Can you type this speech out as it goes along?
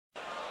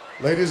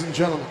Ladies and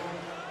gentlemen,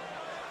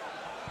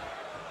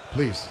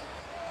 please,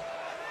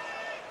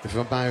 if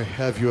I may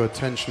have your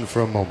attention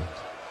for a moment.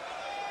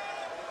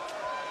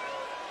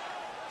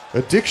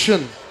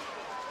 Addiction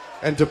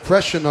and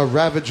depression are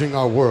ravaging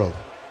our world.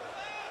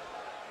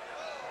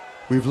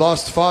 We've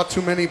lost far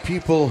too many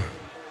people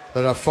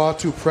that are far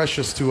too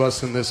precious to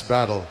us in this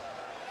battle.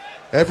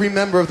 Every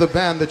member of the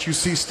band that you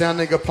see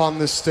standing upon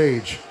this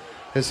stage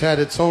has had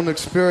its own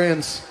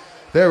experience,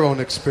 their own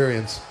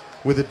experience,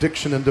 with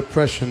addiction and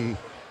depression,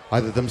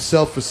 either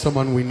themselves or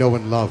someone we know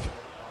and love.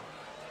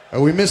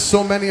 And we miss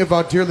so many of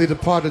our dearly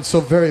departed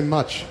so very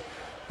much.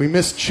 We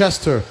miss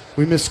Chester,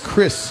 we miss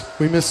Chris,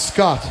 we miss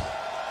Scott.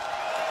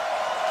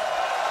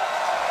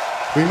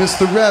 We miss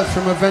the Rev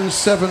from Avenged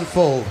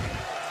Sevenfold,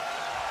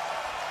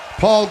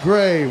 Paul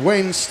Gray,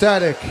 Wayne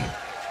Static,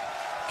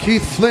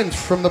 Keith Flint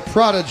from The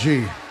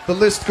Prodigy. The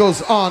list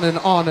goes on and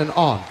on and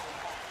on.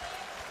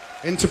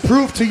 And to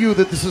prove to you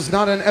that this is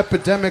not an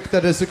epidemic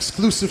that is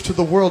exclusive to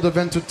the world of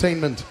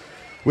entertainment,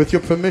 with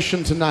your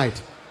permission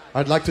tonight,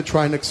 I'd like to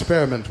try an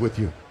experiment with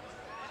you.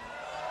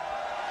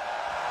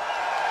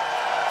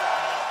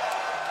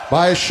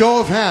 By a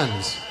show of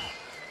hands,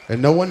 and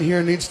no one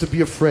here needs to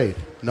be afraid,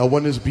 no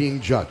one is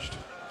being judged.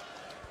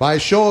 By a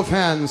show of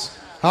hands,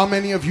 how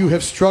many of you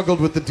have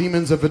struggled with the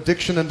demons of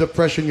addiction and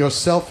depression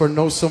yourself or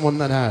know someone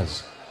that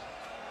has?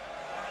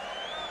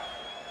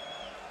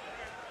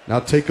 Now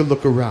take a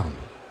look around.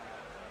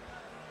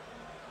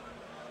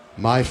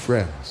 My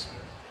friends,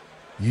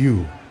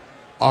 you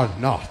are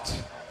not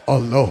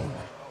alone.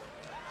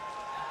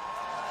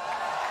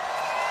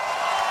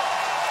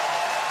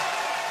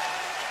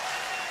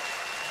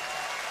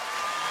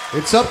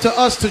 It's up to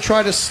us to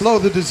try to slow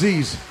the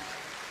disease.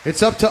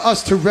 It's up to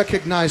us to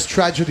recognize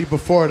tragedy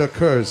before it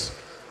occurs.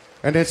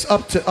 And it's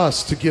up to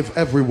us to give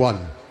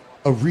everyone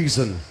a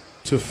reason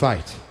to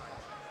fight.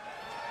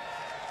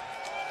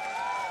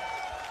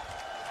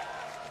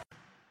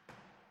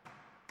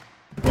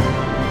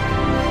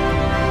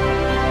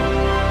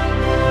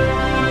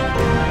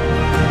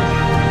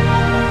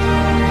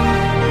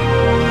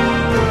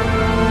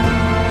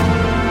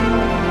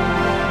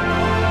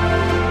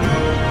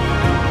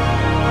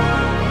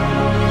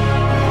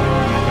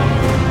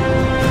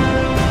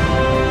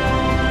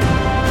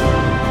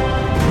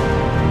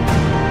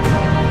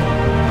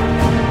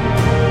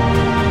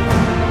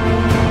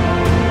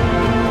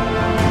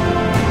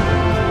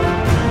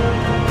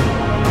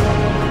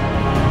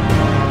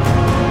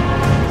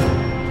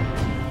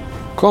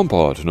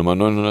 ComPod Nummer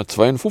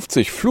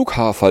 952,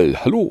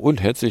 Flughafall. Hallo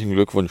und herzlichen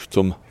Glückwunsch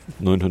zum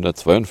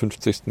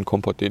 952.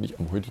 ComPod, den ich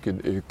am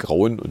heutigen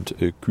grauen und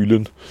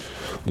kühlen,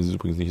 das ist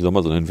übrigens nicht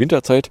Sommer, sondern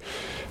Winterzeit,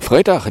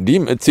 Freitag,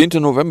 dem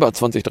 10. November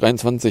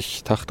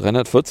 2023, Tag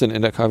 314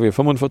 in der KW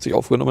 45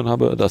 aufgenommen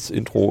habe. Das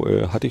Intro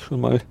hatte ich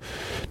schon mal,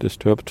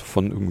 Disturbed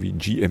von irgendwie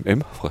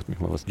GMM. Fragt mich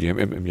mal, was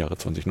GMM im Jahre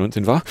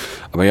 2019 war.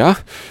 Aber ja,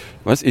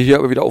 was ihr hier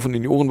aber wieder auf und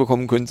in die Ohren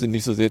bekommen könnt, sind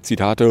nicht so sehr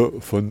Zitate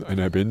von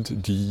einer Band,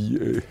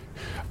 die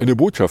eine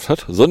Botschaft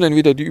hat, sondern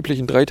wieder die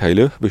üblichen 3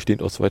 Teile,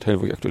 bestehend aus 2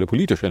 Teilen, wo ich aktuelle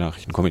politische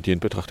Nachrichten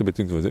kommentierend betrachte,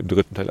 beziehungsweise im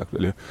 3. Teil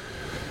aktuelle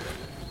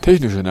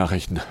technische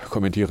Nachrichten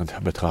kommentierend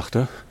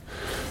betrachte.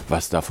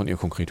 Was davon ihr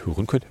konkret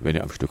hören könnt, wenn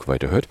ihr am Stück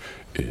weiterhört,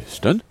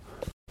 ist dann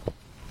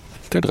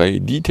Teil 3,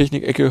 die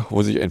Technik-Ecke,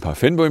 wo sich ein paar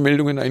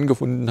Fanboy-Meldungen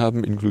eingefunden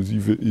haben,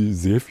 inklusive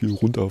sehr viel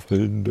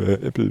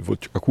runterfallender Apple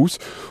Watch-Akkus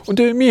und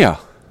mehr.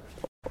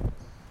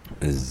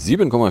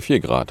 7,4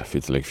 Grad,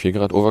 vielleicht 4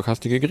 Grad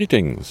overcastige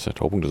Greetings. Der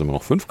Taupunkt ist immer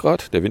noch 5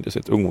 Grad. Der Wind ist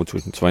jetzt irgendwo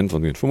zwischen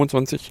 22 und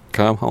 25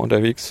 km/h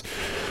unterwegs.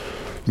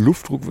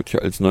 Luftdruck wird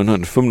hier als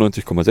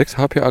 995,6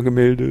 HPA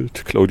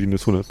gemeldet.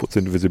 Cloudiness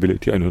 100%,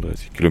 Visibility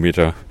 31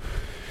 Kilometer.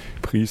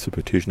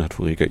 Precipitation hat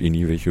Vorega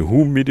nie welche.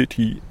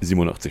 Humidity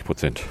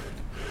 87%.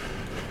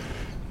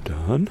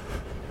 Dann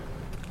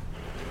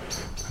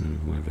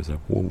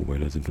wobei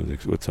da sind nur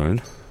 6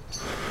 Uhrzahlen.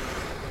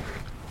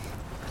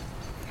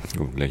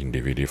 Gleich ein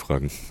DVD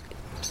fragen.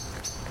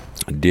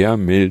 Der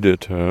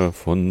meldete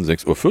von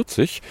 6:40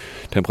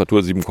 Uhr,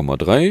 Temperatur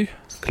 7,3,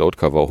 Cloud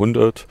Cover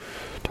 100,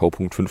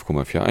 Taupunkt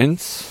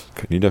 5,41,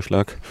 kein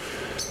Niederschlag,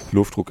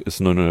 Luftdruck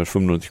ist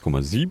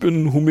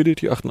 995,7,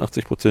 Humidity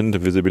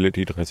 88%,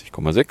 Visibility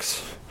 30,6,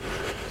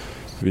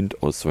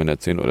 Wind aus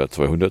 210 oder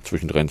 200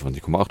 zwischen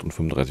 23,8 und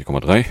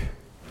 35,3.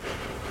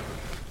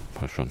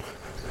 Passt schon.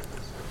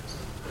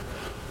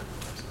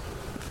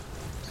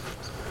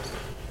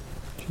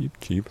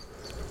 Cheap.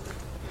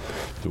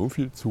 So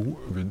viel zu,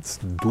 wenn es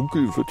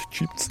dunkel wird,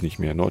 cheapt's nicht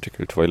mehr.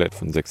 Nautical Twilight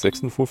von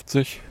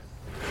 6:56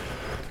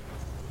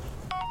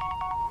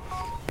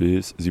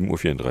 bis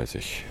 7:34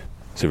 Uhr.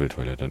 Civil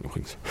Twilight dann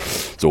übrigens.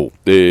 So,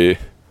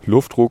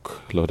 Luftdruck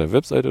laut der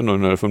Webseite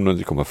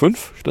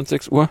 995,5 stand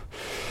 6 Uhr.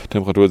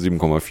 Temperatur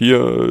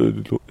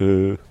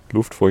 7,4,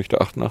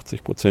 Luftfeuchte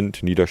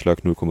 88%,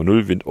 Niederschlag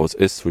 0,0, Wind aus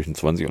S zwischen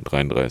 20 und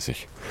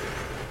 33.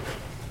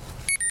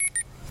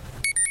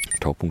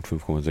 Taupunkt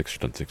 5,6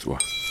 stand 6 Uhr.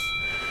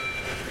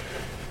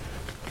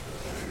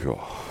 Ja,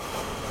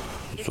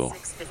 so.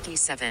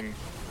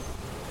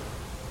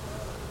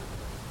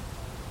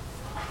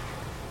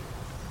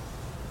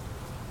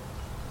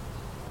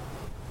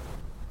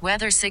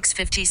 Weather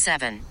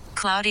 6:57.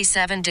 Cloudy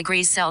 7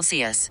 degrees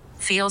Celsius.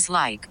 Feels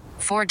like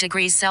 4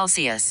 degrees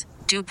Celsius.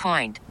 Dew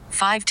point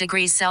 5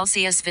 degrees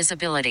Celsius.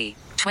 Visibility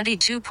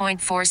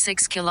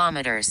 22.46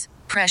 kilometers.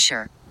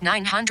 Pressure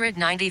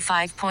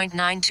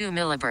 995.92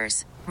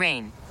 millibars.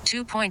 Rain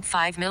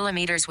 2.5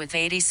 millimeters with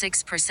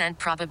 86%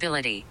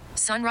 probability.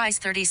 Sunrise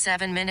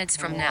 37 minutes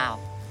from now.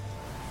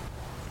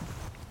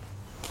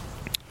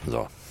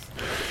 So.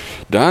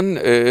 Dann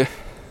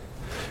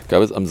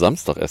gab es am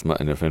Samstag erstmal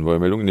eine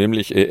Fanboy-Meldung,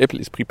 nämlich Apple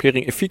is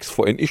preparing a fix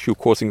for an issue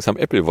causing some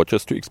Apple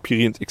Watches to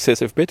experience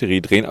excessive battery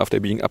drain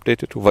after being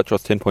updated to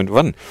WatchOS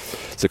 10.1.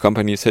 The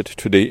company said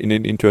today in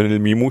an internal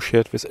memo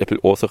shared with Apple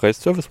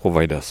authorized service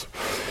providers.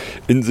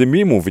 In the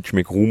memo, which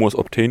make rumors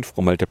obtained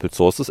from multiple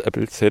sources,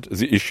 Apple said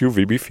the issue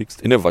will be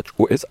fixed in a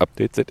WatchOS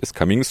update that is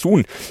coming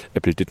soon.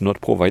 Apple did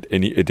not provide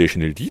any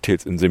additional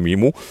details in the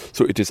memo,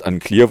 so it is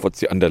unclear what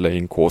the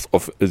underlying cause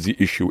of the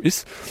issue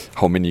is,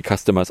 how many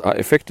customers are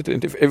affected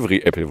and if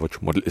every Apple Watch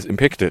Model is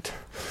impacted.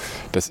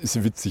 Das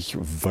ist witzig,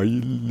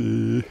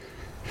 weil,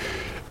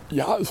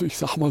 also ich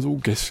sag mal so,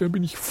 gestern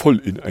bin ich voll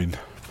in ein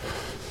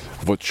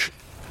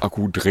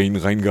Watch-Akku-Drain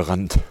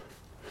reingerannt.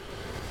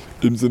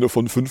 Im Sinne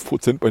von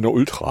 5% bei einer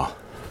Ultra.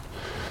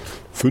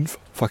 5%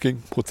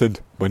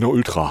 bei einer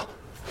Ultra.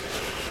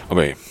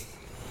 Aber hey.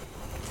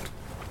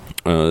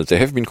 There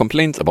have been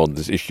complaints about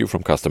this issue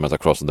from customers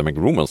across the Mac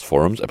Rumors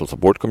forums, Apple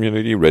support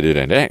community, Reddit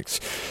and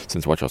X.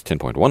 Since WatchOS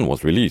 10.1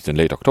 was released in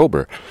late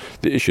October,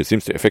 the issue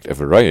seems to affect a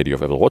variety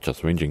of Apple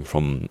Watches, ranging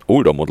from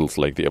older models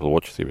like the Apple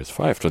Watch Series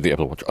 5 to the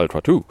Apple Watch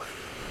Ultra 2.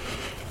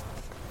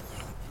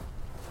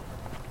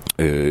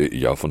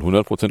 Von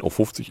 100% auf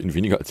 50 in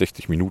weniger als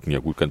 60 Minuten. Ja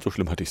gut, ganz so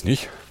schlimm hatte ich es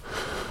nicht.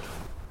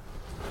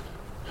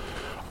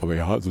 Aber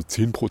ja, also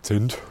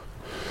 10%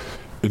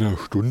 in einer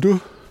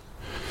Stunde.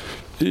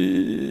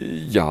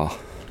 Ja.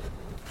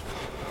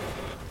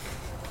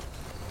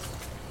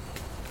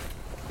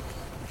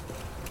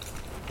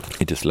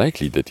 It is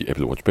likely that the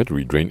Apple Watch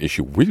battery drain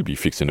issue will be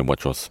fixed in the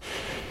WatchOS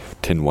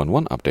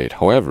 10.1.1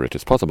 update. However, it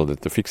is possible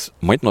that the fix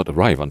might not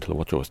arrive until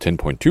WatchOS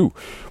 10.2,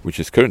 which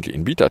is currently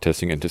in beta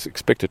testing and is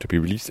expected to be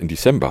released in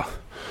December.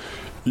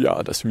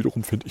 Ja, das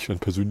wiederum finde ich dann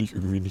persönlich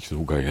irgendwie nicht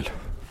so geil.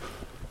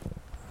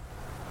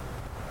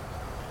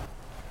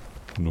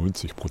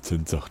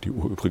 90% sagt die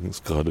Uhr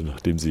übrigens gerade,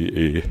 nachdem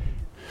sie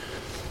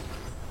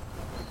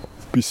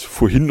bis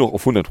vorhin noch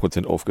auf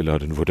 100%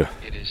 aufgeladen wurde.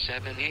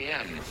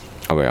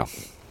 Aber ja.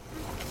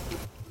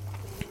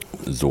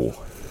 So.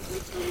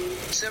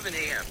 7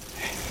 a.m.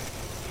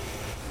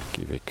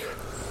 Geh weg.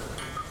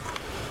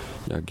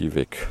 Ja, geh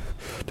weg.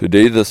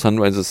 Today the sun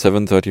rises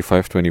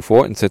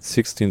 7:35:24 and sets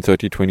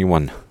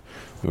 16:30:21.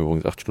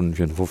 Übrigens 8 Stunden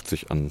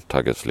 54 an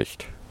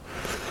Tageslicht.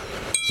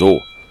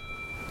 So.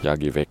 Ja,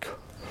 geh weg.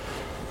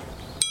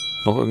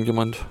 Noch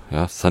irgendjemand?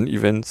 Ja, Sun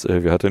Events.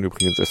 Wir hatten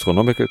übrigens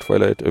Astronomical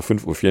Twilight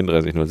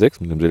 5:34:06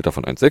 mit einem Delta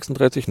von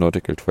 1:36.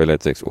 Nautical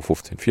Twilight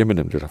 6:15:4 mit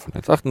einem Delta von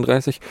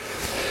 1:38.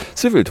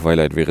 Civil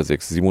Twilight wäre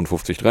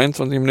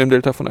 6:57:23 mit einem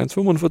Delta von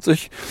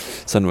 1:45.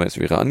 Sunrise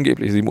wäre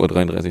angeblich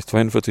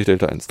 7:33:42,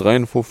 Delta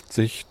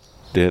 1:53.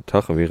 Der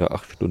Tag wäre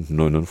 8 Stunden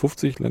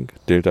 59 lang,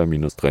 Delta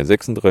minus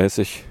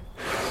 3:36.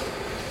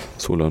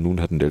 Solar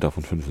Noon hat einen Delta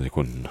von 5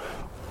 Sekunden.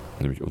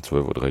 Nämlich um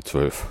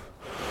 12:03:12.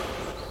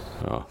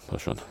 Ja,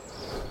 passt schon.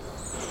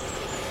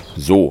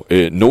 So,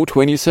 Note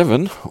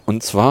 27,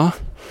 und zwar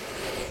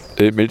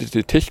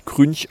meldete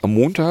TechCrunch am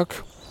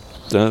Montag,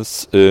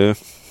 dass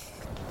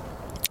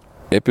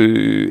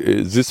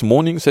Apple this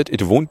morning said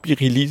it won't be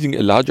releasing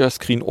a larger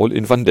screen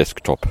all-in-one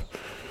desktop.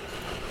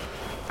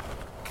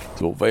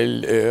 So,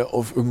 weil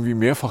auf irgendwie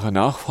mehrfache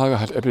Nachfrage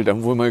hat Apple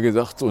dann wohl mal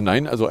gesagt, so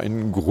nein, also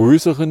einen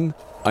größeren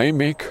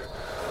iMac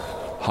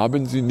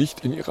haben sie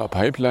nicht in ihrer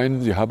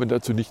Pipeline, sie haben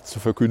dazu nichts zu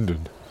verkünden.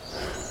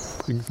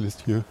 Übrigens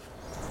lässt hier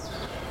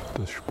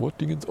das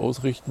Sportdingens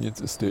ausrichten.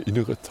 Jetzt ist der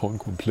innere Zaun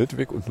komplett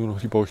weg und nur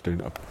noch die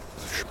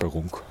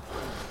Baustellenabsperrung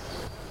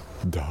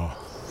da.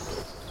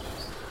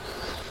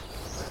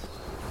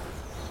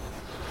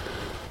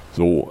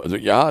 So, also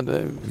ja,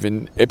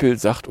 wenn Apple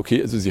sagt,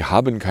 okay, also sie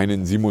haben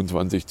keinen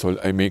 27 Zoll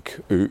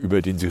iMac,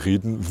 über den sie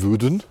reden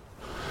würden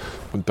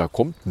und da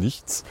kommt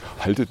nichts,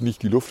 haltet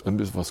nicht die Luft an,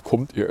 bis was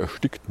kommt, ihr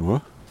erstickt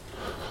nur,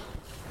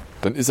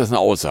 dann ist das eine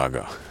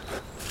Aussage.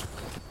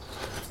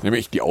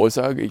 Nämlich die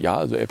Aussage, ja,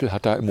 also Apple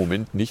hat da im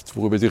Moment nichts,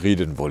 worüber sie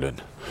reden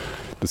wollen.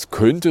 Das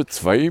könnte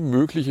zwei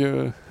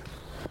mögliche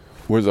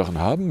Ursachen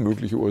haben.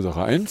 Mögliche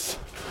Ursache 1,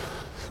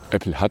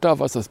 Apple hat da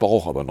was, das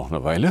braucht aber noch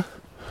eine Weile.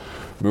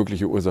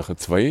 Mögliche Ursache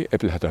 2,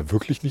 Apple hat da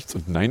wirklich nichts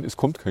und nein, es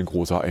kommt kein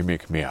großer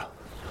iMac mehr.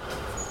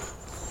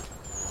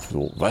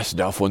 So, was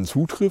davon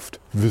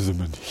zutrifft, wissen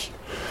wir nicht.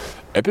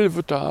 Apple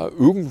wird da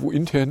irgendwo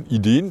intern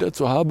Ideen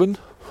dazu haben,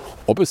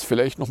 ob es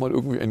vielleicht nochmal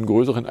irgendwie einen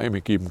größeren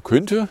iMac geben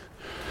könnte.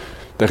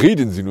 Da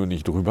reden sie nur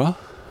nicht drüber.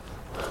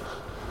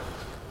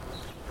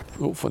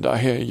 So, von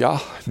daher,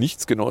 ja,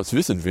 nichts Genaues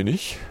wissen wir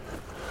nicht.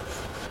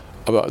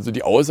 Aber also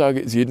die Aussage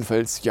ist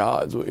jedenfalls, ja,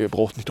 also ihr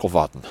braucht nicht drauf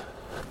warten.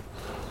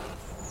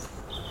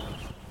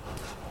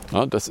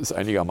 Na, das ist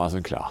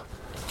einigermaßen klar.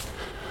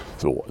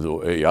 So,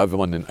 also ja, wenn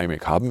man einen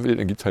iMac haben will,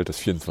 dann gibt es halt das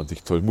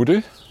 24 Zoll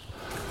Modell.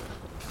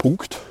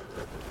 Punkt.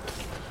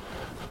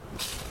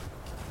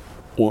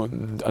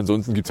 Und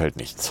ansonsten gibt es halt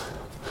nichts.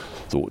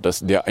 So,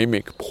 dass der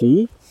iMac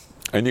Pro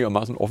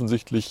einigermaßen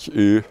offensichtlich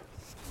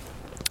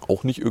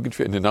auch nicht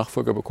irgendwie einen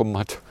Nachfolger bekommen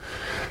hat,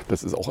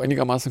 das ist auch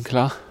einigermaßen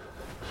klar.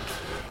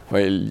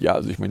 Weil, ja,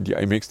 also ich meine, die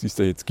iMacs, die es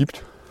da jetzt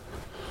gibt,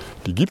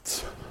 die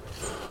gibt's.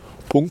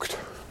 Punkt.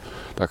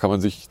 Da kann man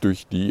sich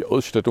durch die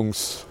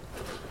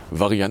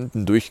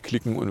Ausstattungsvarianten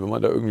durchklicken und wenn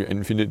man da irgendwie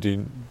einen findet,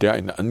 der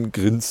einen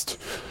angrinst,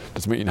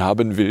 dass man ihn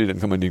haben will,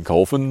 dann kann man den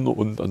kaufen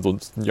und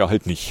ansonsten ja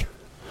halt nicht.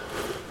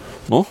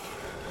 No?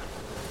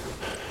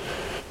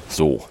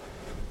 So.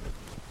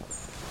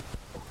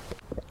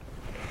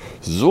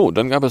 So,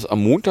 dann gab es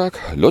am Montag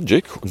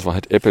Logic, und zwar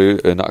hat Apple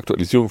eine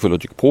Aktualisierung für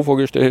Logic Pro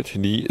vorgestellt,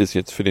 die es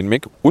jetzt für den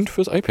Mac und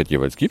fürs iPad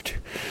jeweils gibt.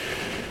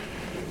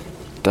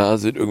 Da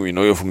sind irgendwie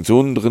neue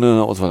Funktionen drin,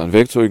 Auswahl an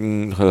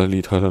Werkzeugen,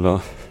 tralali,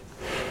 tralala.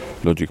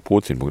 Logic Pro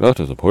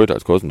 10.8 ist ab heute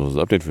als kostenloses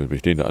Update für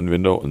bestehende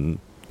Anwender und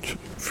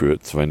für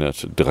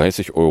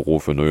 230 €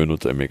 für neue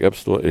Nutzer im Mac App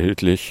Store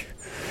erhältlich.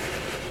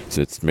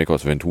 Setzt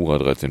macOS Ventura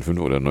 13.5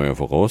 oder neuer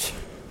voraus.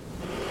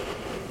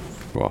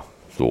 Ja,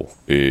 so.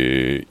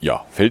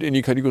 Ja, fällt in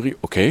die Kategorie,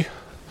 okay,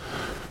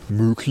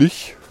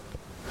 möglich.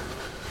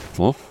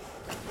 So.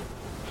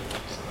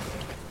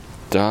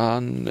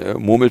 Dann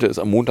murmelte es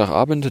am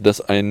Montagabend,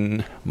 dass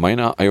ein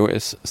minor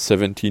iOS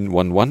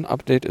 17.1.1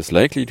 Update is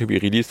likely to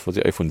be released for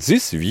the iPhone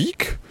this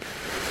week.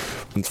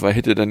 Und zwar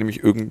hätte dann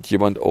nämlich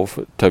irgendjemand auf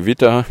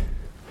Twitter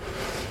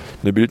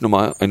eine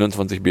Bildnummer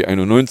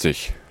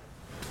 21B91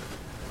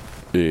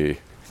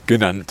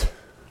 genannt,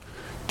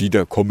 die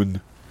da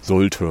kommen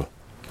sollte.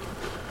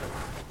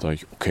 Sag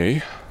ich,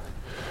 okay,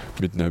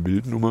 mit einer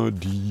Bildnummer,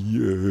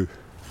 die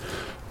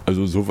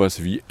also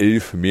sowas wie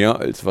 11 mehr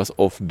als was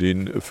auf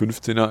den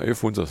 15er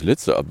iPhones das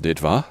letzte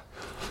Update war.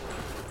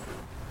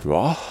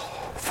 Ja,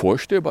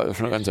 vorstellbar ist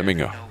schon eine ganze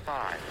Menge.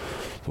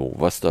 So,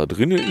 was da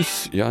drin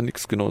ist, ja,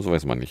 nichts Genaues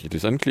weiß man nicht. It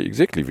is unclear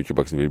exactly which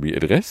bugs will be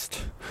addressed.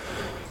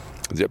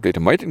 The update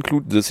might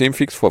include the same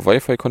fix for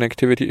Wi-Fi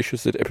connectivity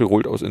issues that Apple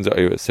rolled out in the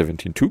iOS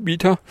 17.2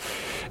 beta,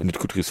 and it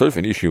could resolve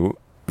an issue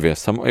where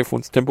some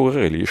iPhones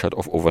temporarily shut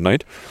off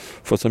overnight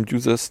for some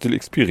users still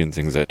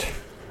experiencing that.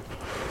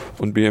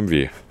 Und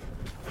BMW.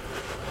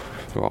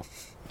 Ja.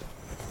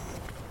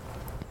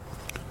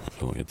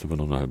 So, jetzt sind wir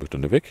noch eine halbe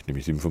Stunde weg,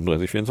 nämlich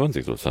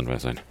 7:35:24 soll es dann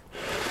sein.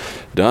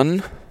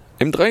 Dann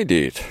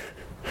M3-Date.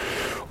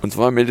 Und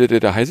zwar meldete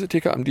der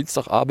Heise-Ticker am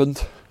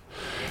Dienstagabend,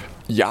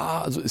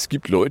 ja, also es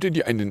gibt Leute,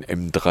 die einen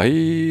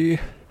M3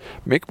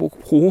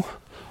 MacBook Pro,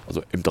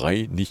 also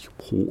M3 nicht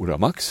Pro oder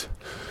Max,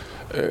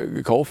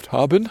 gekauft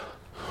haben.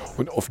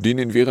 Und auf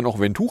denen wäre noch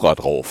Ventura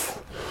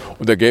drauf.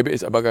 Und da gäbe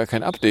es aber gar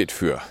kein Update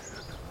für.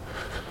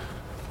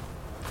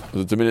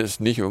 Also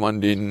zumindest nicht, wenn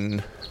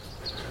man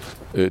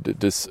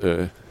das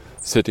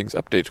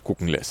Settings-Update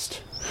gucken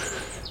lässt.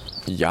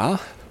 Ja,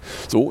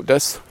 so,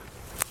 das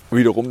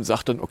wiederum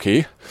sagt dann,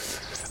 okay,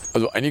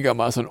 also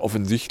einigermaßen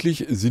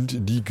offensichtlich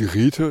sind die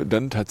Geräte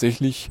dann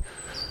tatsächlich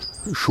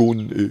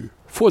schon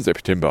vor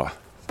September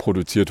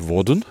produziert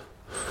worden.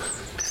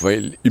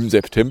 Weil im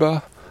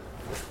September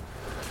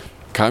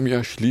kam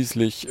ja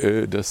schließlich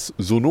das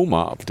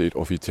Sonoma-Update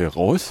offiziell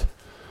raus.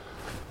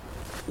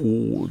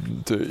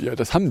 Und ja,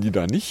 das haben die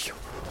da nicht.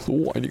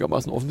 So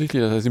einigermaßen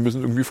offensichtlich. Das heißt, sie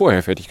müssen irgendwie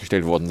vorher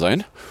fertiggestellt worden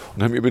sein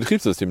und haben ihr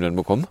Betriebssystem dann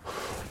bekommen.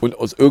 Und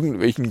aus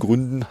irgendwelchen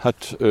Gründen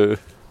hat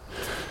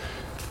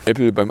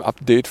Apple beim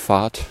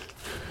Update-Pfad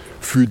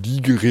für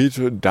die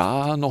Geräte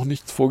da noch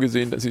nichts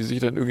vorgesehen, dass sie sich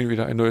dann irgendwie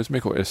wieder ein neues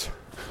macOS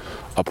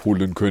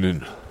abholen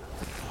können.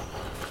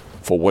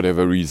 For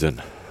whatever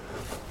reason.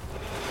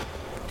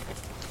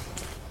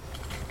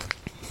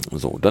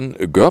 So, dann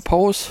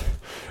Görpaus.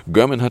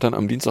 Gurman hat dann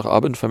am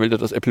Dienstagabend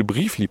vermeldet, dass Apple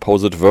briefly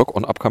paused work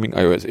on upcoming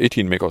iOS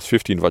 18, macOS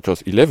 15,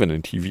 watchOS 11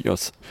 and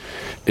tvOS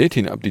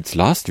 18 updates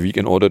last week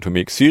in order to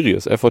make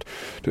serious effort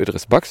to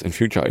address bugs in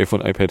future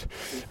iPhone, iPad,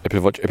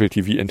 Apple Watch, Apple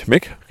TV and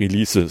Mac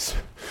releases.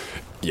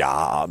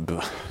 Ja,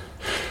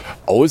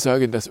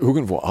 Aussagen, dass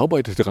irgendwo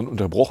Arbeit dran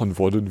unterbrochen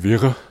worden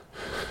wäre.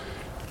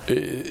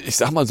 Ich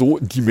sag mal so,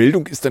 die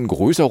Meldung ist dann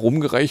größer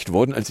rumgereicht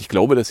worden, als ich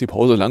glaube, dass die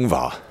Pause lang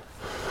war.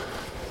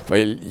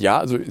 Weil ja,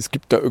 also es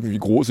gibt da irgendwie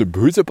große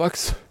böse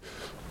Bugs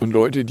und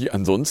Leute, die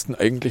ansonsten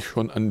eigentlich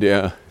schon an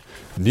der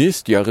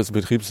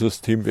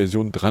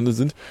Nächstjahresbetriebssystemversion dran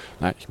sind.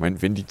 Na, ich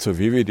meine, wenn die zur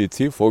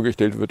WWDC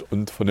vorgestellt wird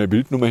und von der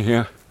Bildnummer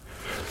her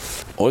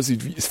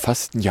aussieht wie ist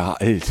fast ein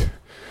Jahr alt,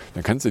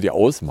 dann kannst du dir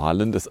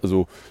ausmalen, dass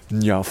also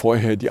ein Jahr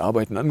vorher die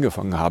Arbeiten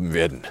angefangen haben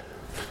werden.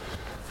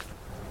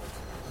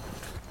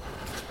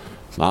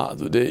 Na,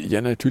 also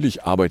ja,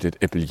 natürlich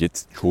arbeitet Apple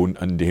jetzt schon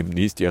an dem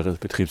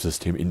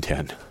Nächstjahresbetriebssystem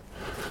intern.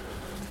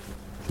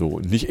 So,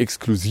 nicht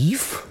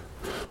exklusiv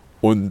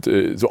und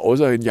so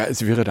Aussagen, ja,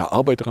 es wäre da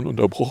Arbeit dran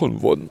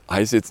unterbrochen worden,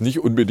 heißt jetzt nicht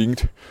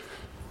unbedingt,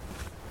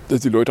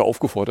 dass die Leute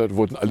aufgefordert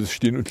wurden, alles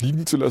stehen und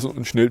liegen zu lassen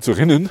und schnell zu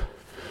rennen,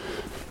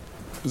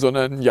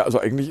 sondern ja, also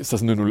eigentlich ist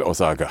das eine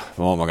Nullaussage,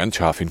 wenn man mal ganz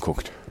scharf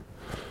hinguckt.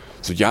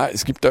 So, ja,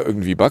 es gibt da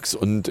irgendwie Bugs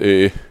und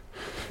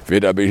Wer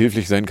da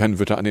behilflich sein kann,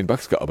 wird da an den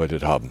Bugs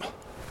gearbeitet haben.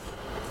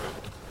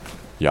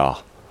 Ja,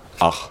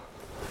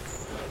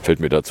 fällt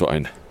mir dazu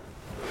ein.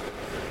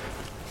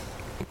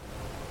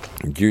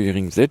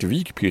 During that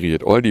week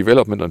period, all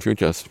development on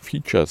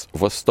features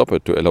was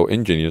stopped to allow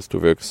engineers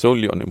to work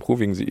solely on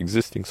improving the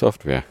existing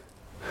software.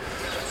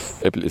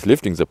 Apple is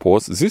lifting the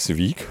pause this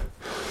week.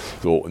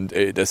 So, und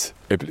das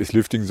Apple is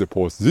lifting the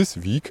pause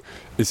this week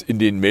ist in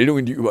den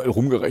Meldungen, die überall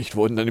rumgereicht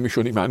wurden, dann nämlich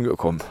schon nicht mehr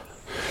angekommen.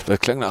 Das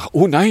klang nach,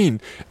 oh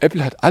nein,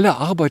 Apple hat alle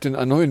Arbeiten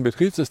an neuen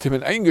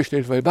Betriebssystemen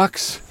eingestellt, weil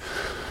Bugs.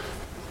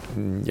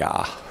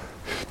 Ja,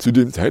 zu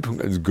dem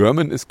Zeitpunkt, als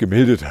Gurman es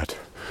gemeldet hat,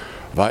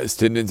 war es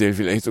tendenziell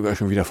vielleicht sogar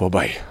schon wieder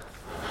vorbei.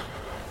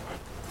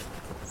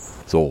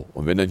 So,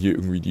 und wenn dann hier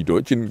irgendwie die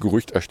deutschen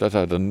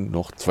Gerüchterstatter dann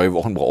noch 2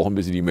 Wochen brauchen,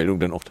 bis sie die Meldung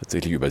dann auch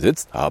tatsächlich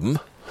übersetzt haben,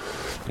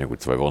 ja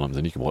gut, 2 Wochen haben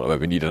sie nicht gebraucht,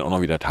 aber wenn die dann auch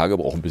noch wieder Tage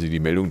brauchen, bis sie die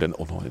Meldung dann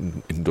auch noch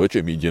in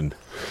deutsche Medien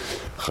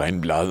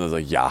reinblasen, dann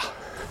sage ich, ja,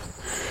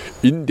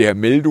 in der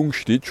Meldung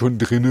steht schon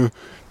drin,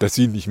 dass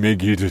sie nicht mehr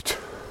gilt.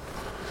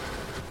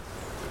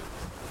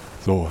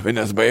 So, wenn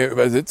das bei der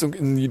Übersetzung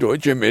in die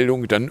deutsche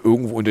Meldung dann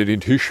irgendwo unter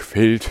den Tisch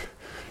fällt,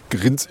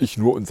 grinse ich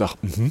nur und sage,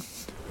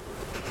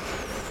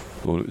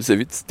 So ist der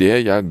Witz,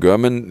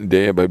 Gurman,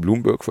 der ja bei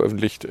Bloomberg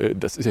veröffentlicht,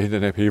 das ist ja hinter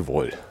der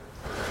Paywall.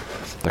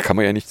 Da kann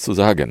man ja nichts zu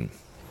sagen.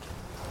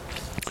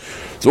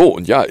 So,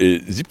 und ja,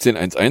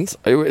 17.1.1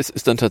 iOS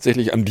ist dann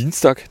tatsächlich am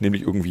Dienstag,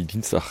 nämlich irgendwie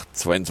Dienstag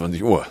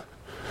 22 Uhr,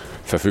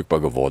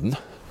 verfügbar geworden.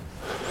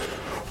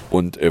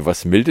 Und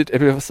was meldet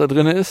Apple, was da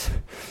drin ist?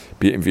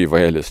 BMW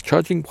Wireless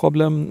Charging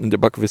Problem, the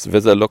bug with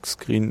Weather Lock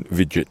Screen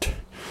Widget.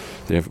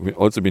 There have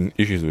also been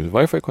issues with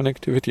Wi-Fi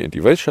connectivity and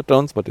device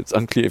shutdowns, but it's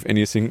unclear if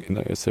anything in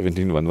iOS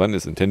 17.1.1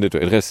 is intended to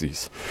address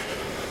these.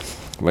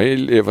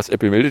 Weil, was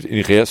Apple meldet,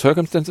 in rare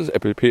circumstances,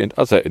 Apple Pay and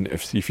other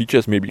NFC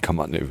features may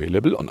become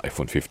unavailable on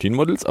iPhone 15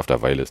 models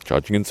after wireless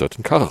charging in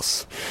certain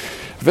cars.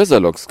 Weather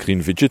Lock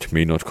Screen Widget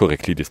may not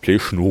correctly display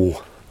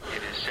snow.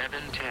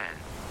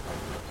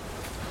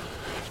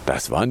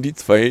 Das waren die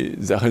 2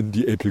 Sachen,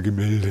 die Apple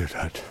gemeldet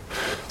hat.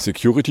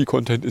 Security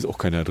Content ist auch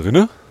keiner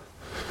drin,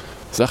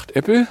 sagt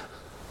Apple.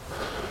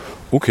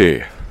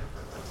 Okay.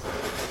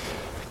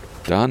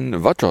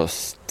 Dann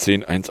WatchOS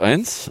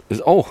 10.1.1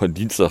 ist auch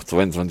Dienstag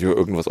 22 Uhr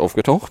irgendwas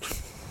aufgetaucht.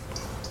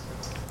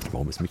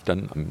 Warum es mich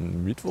dann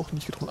am Mittwoch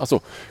nicht getroffen hat?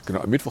 Achso,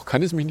 genau, am Mittwoch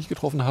kann es mich nicht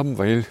getroffen haben,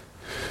 weil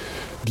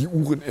die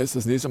Uhren erst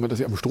das nächste Mal, dass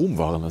sie am Strom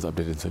waren, das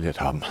Update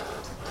installiert haben.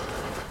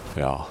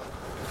 Ja.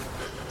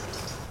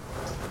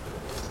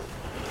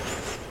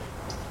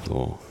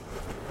 So.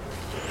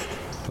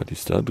 Was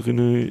ist da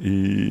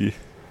drin?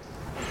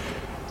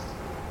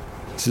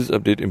 This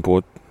update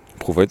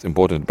provides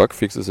important bug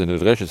fixes and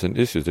addresses and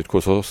issues that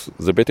cause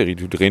the battery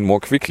to drain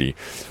more quickly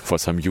for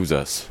some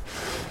users.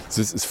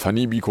 This is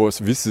funny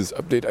because with this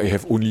update I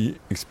have only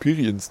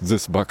experienced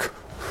this bug.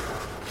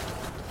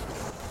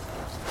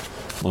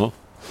 No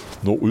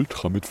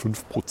Ultra mit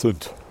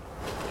 5%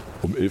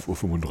 um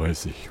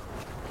 11.35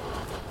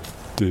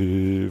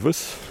 Uhr.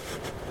 Was?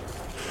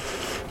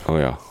 Oh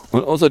ja.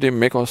 Und außerdem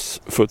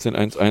macOS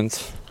 14.1.1.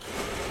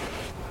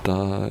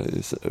 Da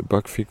ist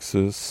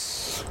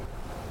Bugfixes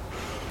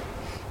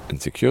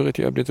and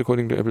Security Updates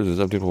according to Apple. This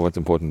update provides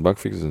important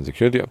Bugfixes and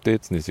Security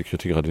Updates. Nee,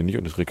 Security gerade nicht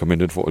und ist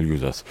recommended for all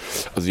users.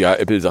 Also ja,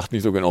 Apple sagt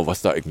nicht so genau,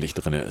 was da eigentlich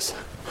drin ist.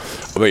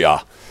 Aber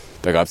ja,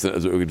 da gab es dann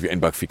also irgendwie ein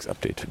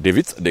Bugfix-Update. Der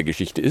Witz an der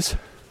Geschichte ist,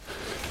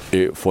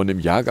 vor einem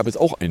Jahr gab es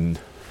auch ein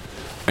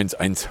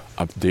 1.1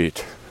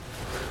 Update.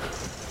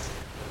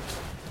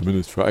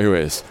 Zumindest für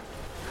iOS.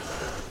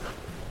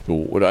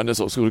 So, oder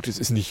anders ausgedrückt, es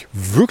ist nicht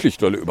wirklich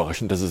dolle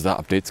überraschend, dass es da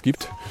Updates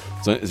gibt,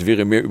 sondern es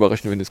wäre mehr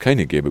überraschend, wenn es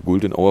keine gäbe.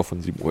 Golden Hour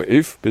von 7.11 Uhr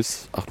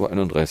bis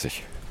 8.31 Uhr.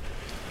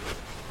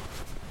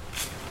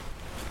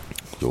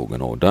 So,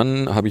 genau.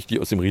 Dann habe ich die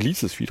aus dem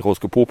Releases-Feed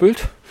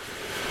rausgepopelt.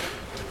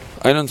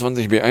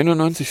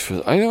 21b91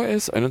 fürs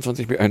iOS,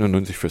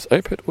 21b91 fürs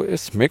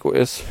iPadOS,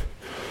 macOS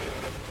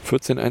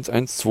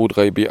 14.1.1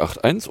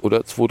 23b81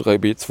 oder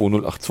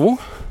 23b2082.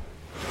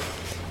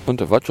 Und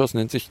der WatchOS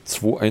nennt sich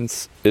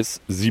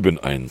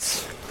 21S71.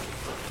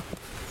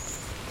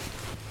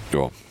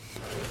 Ja.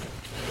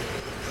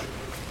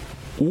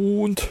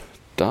 Und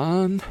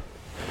dann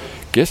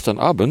gestern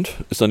Abend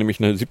ist da nämlich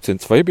eine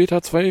 17.2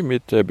 Beta 2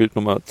 mit der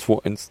Bildnummer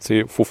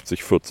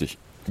 21C5040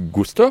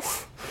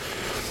 Gustav.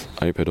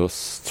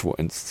 iPadOS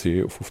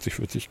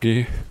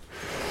 21C5040G.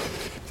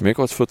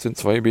 macOS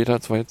 14.2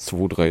 Beta 2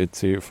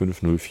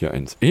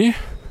 23C5041E.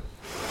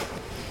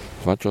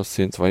 WatchOS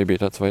 10.2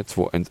 Beta 2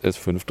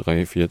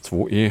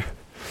 21S5342E.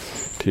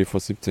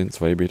 tvOS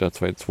 17.2 Beta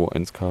 2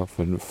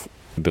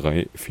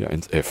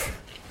 21K5341F.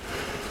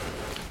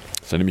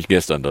 Ist ja nämlich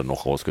gestern dann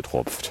noch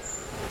rausgetropft.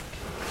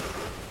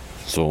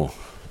 So.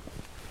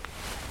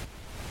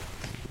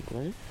 80%.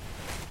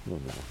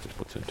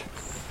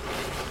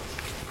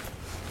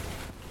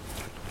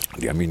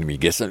 Die haben mich nämlich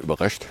gestern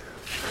überrascht.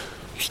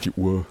 Ich die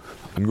Uhr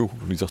angeguckt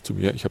und die sagt zu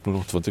mir, ich habe nur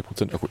noch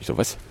 20% Akku. Ich so,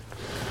 was?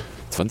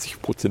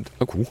 20%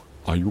 Akku?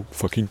 Are you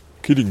fucking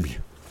kidding me?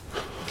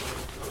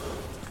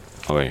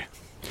 Aber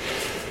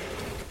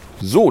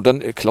So, dann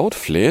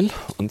Cloudflare.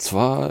 Und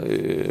zwar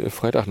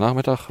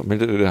Freitagnachmittag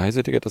meldete der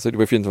Heise-Ticket, dass seit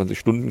über 24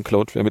 Stunden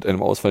Cloudflare mit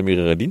einem Ausfall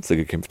mehrerer Dienste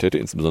gekämpft hätte.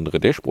 Insbesondere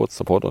Dashboards,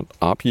 Support und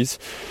APIs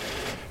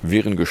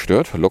wären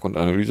gestört. Log- und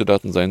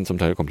Analysedaten seien zum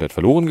Teil komplett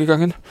verloren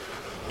gegangen.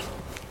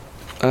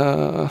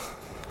 Da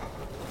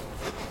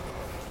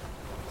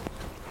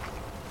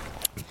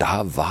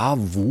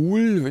war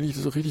wohl, wenn ich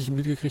das so richtig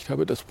mitgekriegt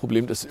habe, das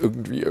Problem, dass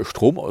irgendwie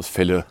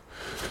Stromausfälle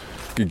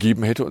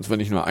gegeben hätte. Und zwar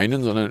nicht nur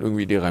einen, sondern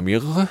irgendwie derer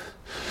mehrere.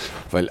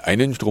 Weil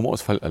einen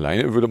Stromausfall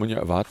alleine würde man ja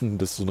erwarten,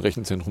 dass so ein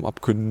Rechenzentrum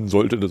abkönnen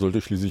sollte. Da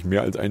sollte schließlich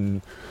mehr als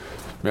eine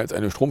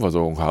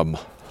Stromversorgung haben.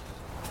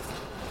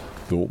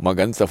 So, mal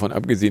ganz davon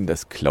abgesehen,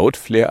 dass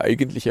Cloudflare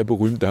eigentlich ja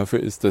berühmt dafür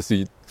ist, dass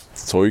sie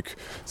Zeug,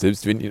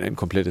 selbst wenn ihnen ein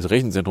komplettes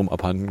Rechenzentrum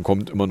abhanden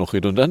kommt, immer noch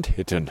redundant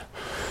hätten.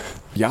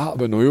 Ja,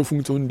 aber neue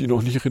Funktionen, die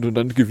noch nicht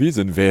redundant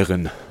gewesen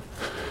wären.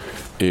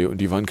 Und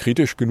die waren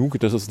kritisch genug,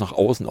 dass es nach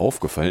außen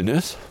aufgefallen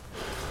ist.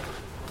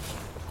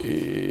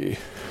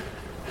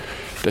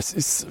 Das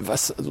ist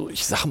was, also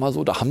ich sag mal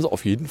so, da haben sie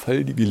auf jeden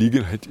Fall die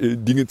Gelegenheit,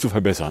 Dinge zu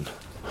verbessern.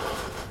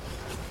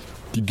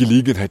 Die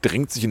Gelegenheit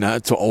drängt sich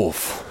nahezu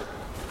auf.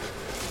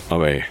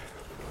 Aber ey.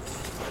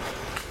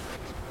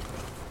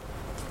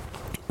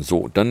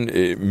 So, dann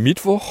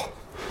Mittwoch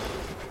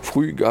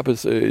früh gab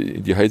es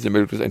die heiße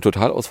Meldung, dass ein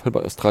Totalausfall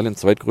bei Australiens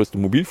zweitgrößtem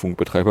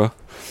Mobilfunkbetreiber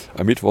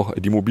am Mittwoch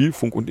die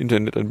Mobilfunk- und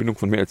Internetanbindung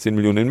von mehr als 10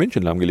 Millionen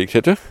Menschen lahmgelegt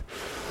hätte.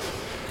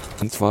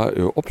 Und zwar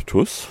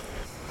Optus.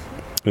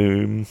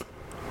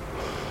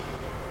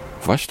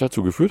 Was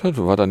dazu geführt hat,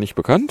 war da nicht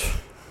bekannt.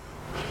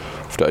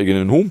 Auf der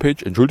eigenen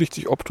Homepage entschuldigt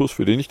sich Optus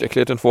für den nicht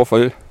erklärten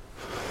Vorfall.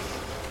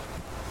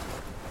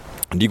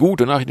 Die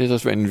gute Nachricht ist,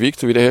 dass wir einen Weg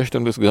zur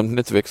Wiederherstellung des gesamten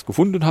Netzwerks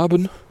gefunden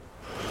haben.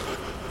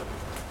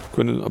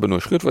 Können aber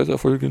nur schrittweise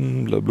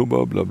erfolgen.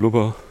 Blablabla,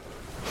 blablabla.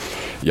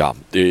 Ja,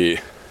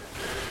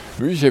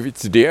 möglicher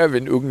Witz der,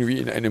 wenn irgendwie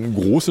in einem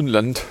großen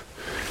Land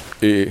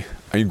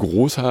ein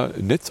großer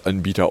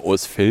Netzanbieter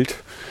ausfällt,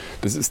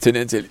 das ist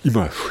tendenziell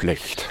immer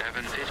schlecht.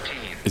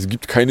 Es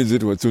gibt keine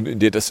Situation, in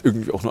der das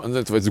irgendwie auch nur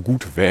ansatzweise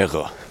gut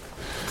wäre.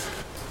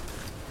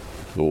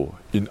 So,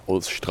 in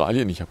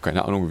Australien, ich habe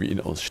keine Ahnung, wie in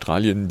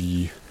Australien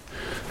die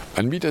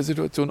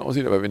Anbietersituation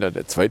aussieht, aber wenn da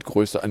der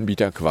zweitgrößte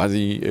Anbieter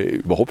quasi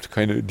überhaupt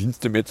keine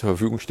Dienste mehr zur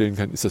Verfügung stellen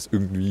kann, ist das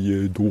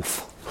irgendwie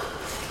doof.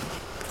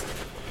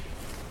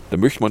 Da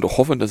möchte man doch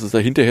hoffen, dass es da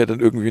hinterher dann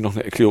irgendwie noch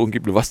eine Erklärung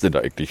gibt, was denn da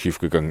eigentlich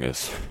schiefgegangen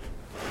ist.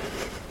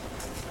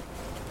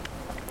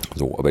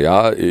 So, aber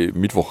ja,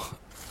 Mittwoch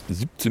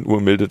 17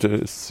 Uhr meldete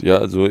es, ja,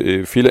 also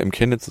Fehler im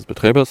Kennnetz des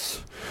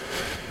Betreibers,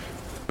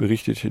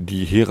 berichtet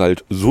die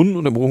Herald Sun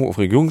unter Berufung auf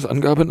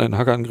Regierungsangaben. Ein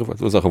Hackerangriff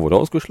als Ursache wurde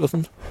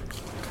ausgeschlossen.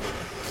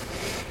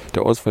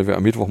 Der Ausfall wäre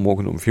am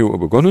Mittwochmorgen um 4 Uhr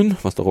begonnen,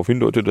 was darauf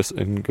hindeutet, dass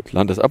ein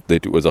geplantes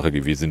Update die Ursache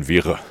gewesen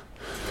wäre.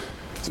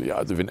 So, ja,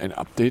 also wenn ein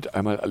Update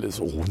einmal alles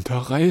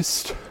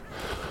runterreißt,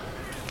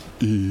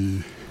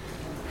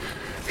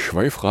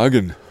 zwei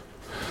Fragen.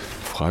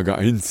 Frage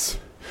 1.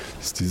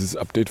 Ist dieses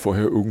Update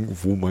vorher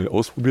irgendwo mal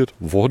ausprobiert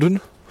worden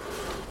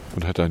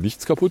und hat da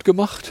nichts kaputt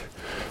gemacht?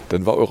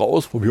 Dann war eure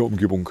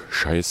Ausprobierumgebung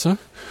scheiße.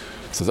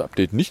 Ist das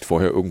Update nicht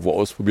vorher irgendwo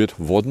ausprobiert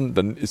worden,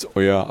 dann ist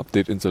euer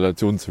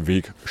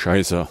Update-Installationsweg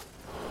scheiße.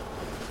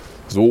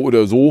 So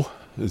oder so,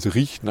 es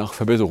riecht nach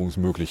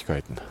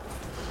Verbesserungsmöglichkeiten.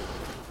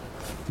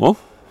 No?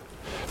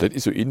 Das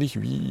ist so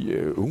ähnlich wie,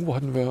 irgendwo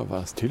hatten wir,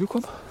 war es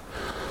Telekom?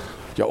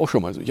 Ja, auch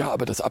schon mal so. Ja,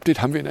 aber das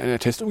Update haben wir in einer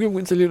Testumgebung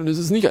installiert und es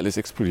ist nicht alles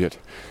explodiert.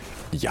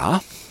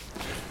 Ja.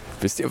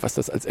 Wisst ihr, was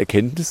das als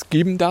Erkenntnis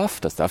geben darf?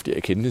 Das darf die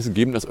Erkenntnis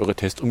geben, dass eure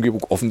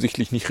Testumgebung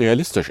offensichtlich nicht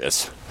realistisch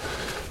ist.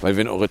 Weil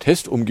wenn eure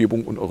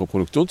Testumgebung und eure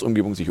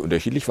Produktionsumgebung sich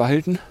unterschiedlich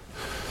verhalten,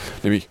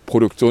 nämlich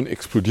Produktion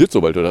explodiert,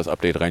 sobald du das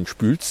Update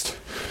reinspülst,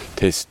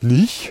 Test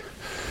nicht,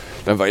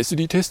 dann weißt du,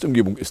 die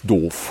Testumgebung ist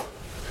doof.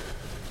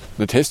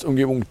 Eine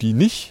Testumgebung, die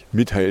nicht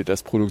mitteilt,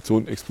 dass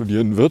Produktion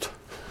explodieren wird,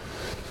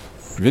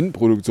 wenn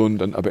Produktion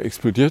dann aber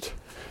explodiert,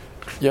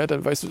 ja,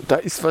 dann weißt du, da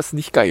ist was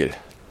nicht geil.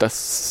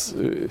 Das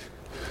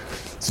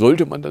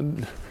sollte man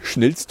dann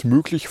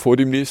schnellstmöglich vor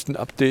dem nächsten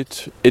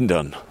Update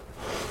ändern.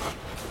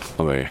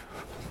 Aber ja.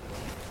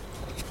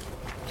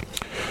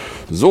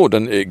 So,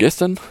 dann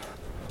gestern,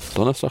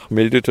 Donnerstag,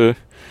 meldete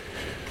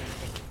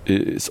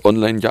ist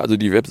online, ja, also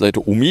die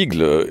Webseite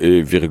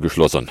Omegle wäre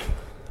geschlossen.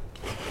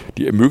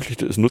 Die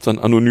ermöglichte es Nutzern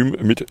anonym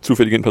mit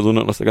zufälligen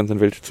Personen aus der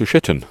ganzen Welt zu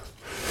chatten.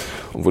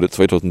 Und wurde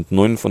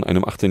 2009 von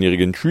einem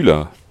 18-jährigen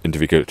Schüler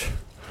entwickelt.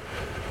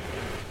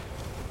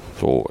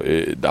 So,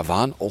 da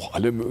waren auch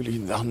alle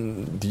möglichen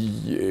Sachen,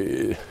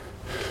 die,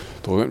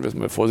 drücken wir es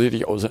mal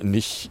vorsichtig aus,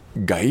 nicht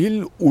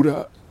geil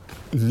oder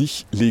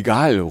nicht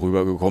legal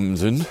rübergekommen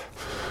sind.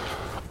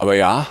 Aber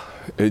ja,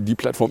 die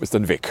Plattform ist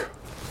dann weg.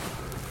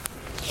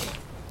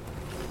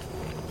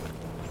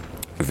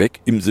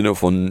 Weg im Sinne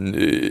von,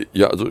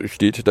 ja, also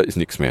steht, da ist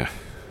nichts mehr.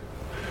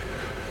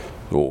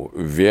 So,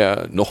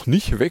 wer noch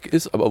nicht weg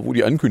ist, aber wo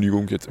die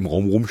Ankündigung jetzt im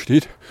Raum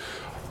rumsteht,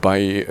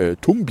 bei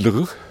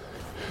Tumblr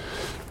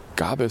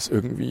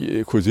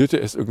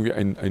kursierte es irgendwie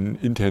ein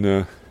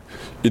interner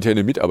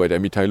interne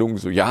Mitarbeitermitteilung,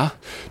 so ja,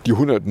 die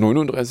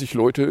 139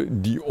 Leute,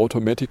 die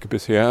Automatic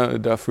bisher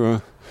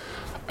dafür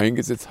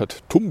eingesetzt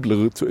hat,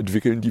 Tumblr zu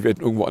entwickeln, die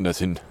werden irgendwo anders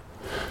hin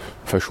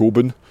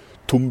verschoben.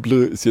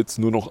 Tumblr ist jetzt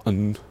nur noch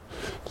an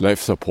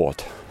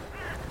Live-Support.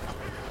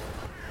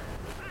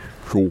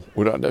 So,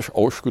 oder anders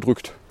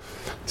ausgedrückt.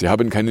 Sie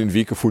haben keinen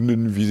Weg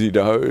gefunden, wie sie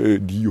da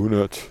die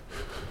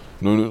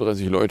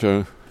 139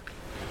 Leute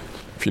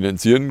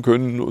finanzieren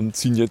können und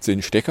ziehen jetzt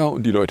den Stecker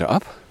und die Leute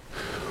ab.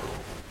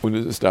 Und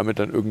es ist damit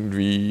dann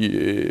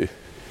irgendwie,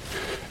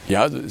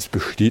 also es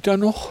besteht da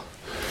noch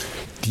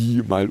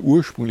die mal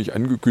ursprünglich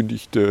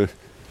angekündigte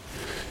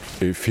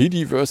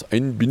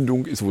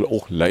Fediverse-Einbindung ist wohl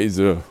auch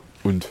leise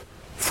und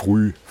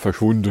früh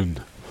verschwunden.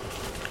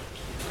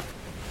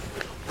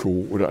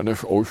 So, oder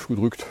anders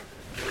ausgedrückt,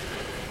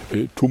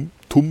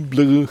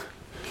 Tumblr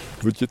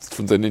wird jetzt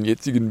von seinen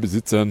jetzigen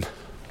Besitzern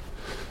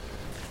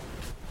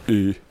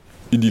in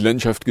die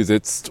Landschaft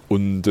gesetzt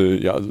und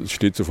also es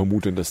steht zu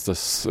vermuten, dass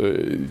das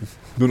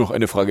nur noch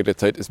eine Frage der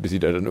Zeit ist, bis sie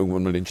da dann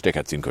irgendwann mal den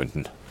Stecker ziehen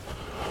könnten.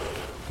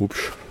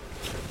 Hupsch.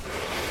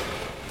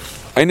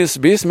 Eine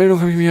Space-Meldung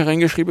habe ich mir hier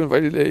reingeschrieben,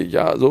 weil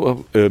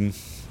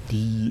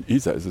die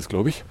ESA ist es,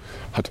 glaube ich,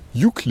 hat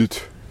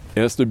Euclid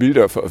erste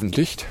Bilder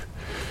veröffentlicht.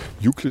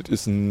 Euclid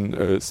ist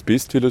ein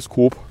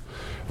Space-Teleskop,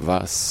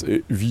 was,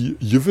 wie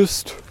ihr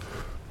wisst,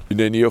 in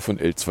der Nähe von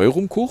L2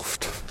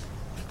 rumkurft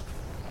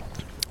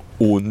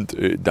und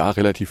da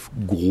relativ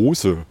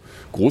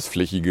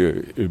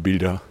großflächige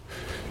Bilder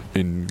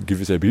in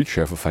gewisser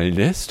Bildschärfe fallen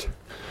lässt.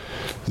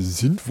 Sie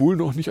sind wohl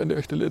noch nicht an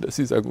der Stelle, dass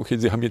sie sagen, okay,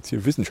 sie haben jetzt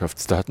hier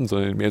Wissenschaftsdaten,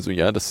 sondern mehr so,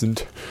 das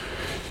sind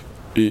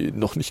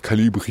noch nicht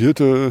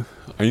kalibrierte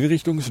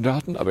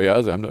Einrichtungsdaten,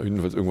 aber sie haben da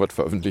jedenfalls irgendwas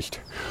veröffentlicht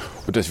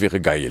und das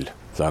wäre geil,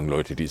 sagen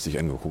Leute, die es sich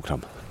angeguckt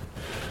haben.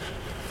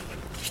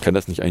 Ich kann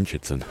das nicht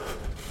einschätzen,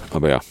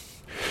 aber ja.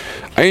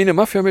 Eine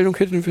Mafia-Meldung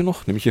hätten wir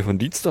noch, nämlich hier von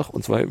Dienstag,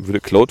 und zwar würde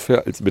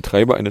Cloudflare als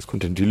Betreiber eines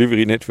Content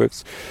Delivery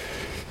Networks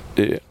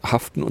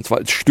haften, und zwar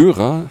als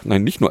Störer,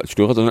 nein, nicht nur als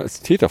Störer, sondern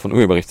als Täter von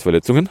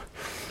Urheberrechtsverletzungen.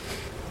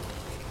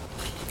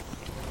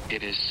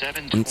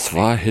 Und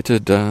zwar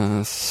hätte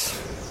das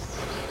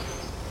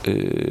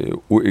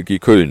OLG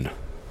Köln,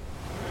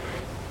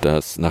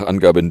 das nach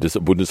Angaben des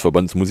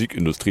Bundesverbands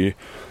Musikindustrie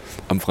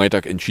am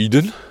Freitag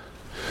entschieden,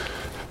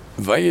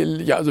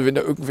 weil, wenn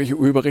da irgendwelche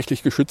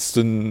urheberrechtlich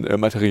geschützten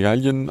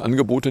Materialien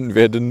angeboten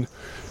werden,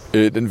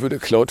 dann würde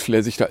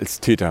Cloudflare sich da als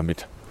Täter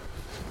mit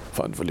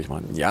verantwortlich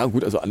machen. Ja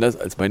gut, also anders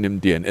als bei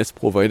einem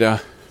DNS-Provider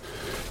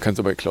kannst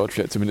du bei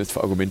Cloudflare zumindest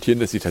verargumentieren,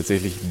 dass sie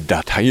tatsächlich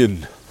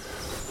Dateien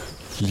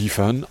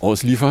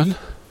ausliefern.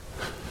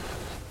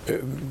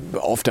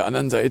 Auf der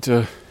anderen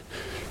Seite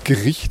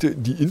Gerichte,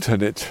 die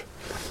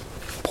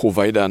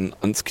Internetprovidern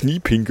ans Knie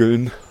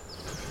pinkeln,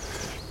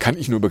 kann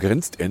ich nur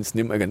begrenzt ernst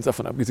nehmen, mal ganz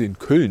davon abgesehen,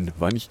 Köln.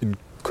 War nicht in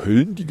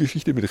Köln die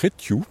Geschichte mit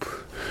RedTube?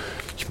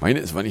 Ich meine,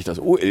 es war nicht das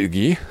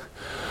OLG,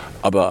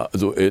 aber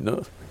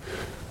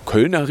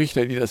Kölner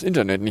Richter, die das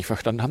Internet nicht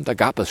verstanden haben, da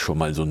gab es schon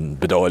mal so einen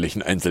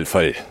bedauerlichen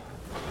Einzelfall.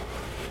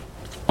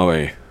 Aber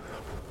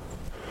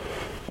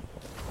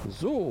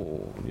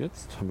so, und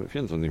jetzt haben wir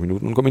 24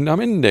 Minuten und kommen in der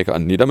Ende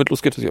an. Damit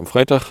los geht, dass ich am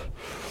Freitag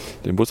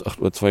den Bus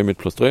 8:02 Uhr mit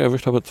 +3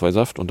 erwischt habe, 2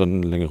 Saft und dann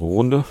eine längere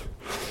Runde.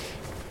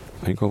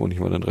 Einkauf und ich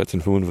war dann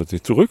 13:45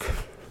 Uhr zurück.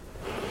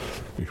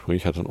 Das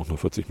Gespräch hat dann auch nur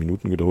 40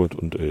 Minuten gedauert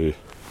und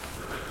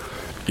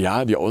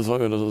die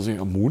Aussage, dass er sich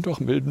am Montag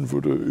melden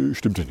würde,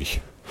 stimmte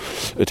nicht.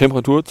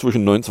 Temperatur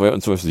zwischen 9,2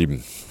 und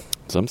 12,7.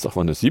 Samstag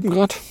waren es 7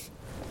 Grad.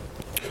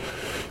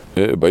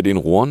 Bei den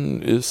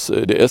Rohren ist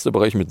der erste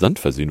Bereich mit Sand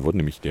versehen worden,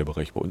 nämlich der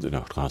Bereich bei uns in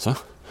der Straße.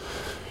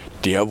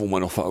 Der, wo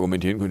man noch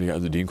verargumentieren könnte,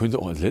 also den können sie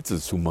auch als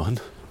letztes zumachen.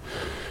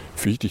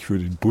 Wichtig für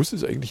den Bus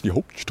ist eigentlich die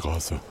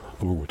Hauptstraße.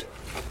 Aber gut.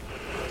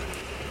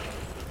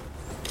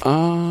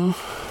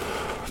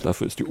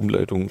 Dafür ist die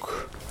Umleitung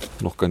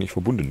noch gar nicht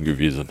verbunden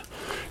gewesen.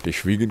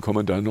 Deswegen kann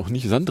man da noch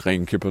nicht Sand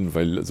reinkippen,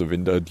 weil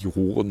wenn da die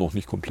Rohre noch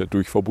nicht komplett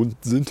durchverbunden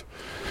sind,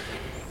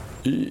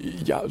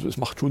 es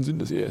macht schon Sinn,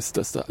 dass er erst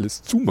das da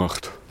alles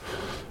zumacht,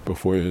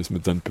 bevor er es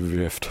mit Sand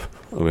bewerft.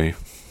 Aber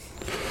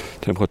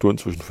Temperaturen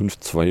zwischen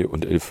 5,2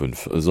 und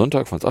 11,5.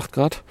 Sonntag waren es 8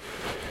 Grad,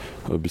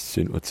 bis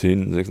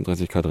 10:10 Uhr,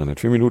 36 Grad,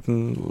 304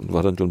 Minuten und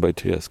war dann schon bei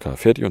TSK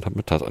fertig und habe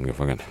mit TAS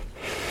angefangen.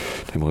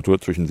 Temperatur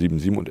zwischen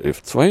 7,7 und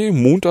 11,2.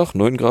 Montag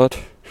 9 Grad,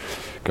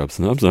 gab es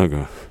eine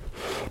Absage.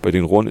 Bei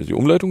den Rohren ist die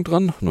Umleitung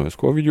dran, neues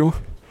Core-Video.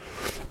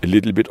 A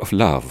Little Bit of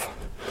Love.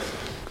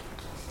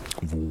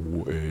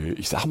 Wo,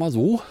 ich sag mal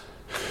so,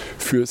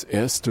 fürs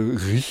erste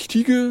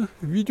richtige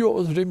Video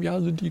aus dem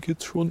Jahr sind die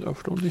Kids schon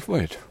erstaunlich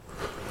weit.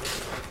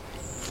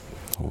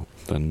 So,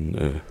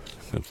 dann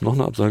gab es noch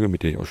eine Absage,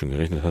 mit der ich auch schon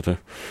gerechnet hatte.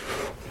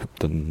 Ich habe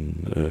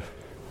dann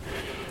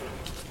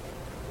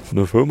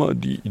eine Firma,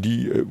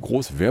 die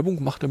groß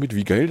Werbung macht damit,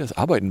 wie geil das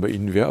Arbeiten bei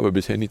ihnen wäre, aber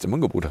bisher nichts im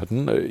Angebot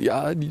hatten. Die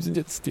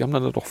haben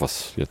dann doch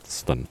was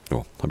jetzt dann.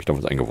 Ja, habe ich da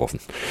was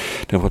eingeworfen.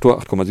 Temperatur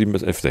 8,7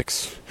 bis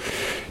 11,6.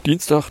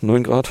 Dienstag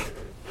 9 Grad.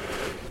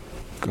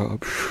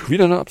 Gab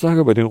wieder eine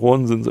Absage. Bei den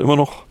Rohren sind sie immer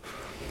noch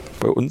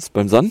bei uns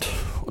beim Sand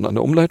und an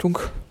der Umleitung.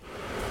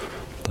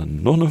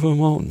 Dann noch eine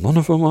Firma und noch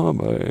eine Firma.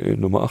 Bei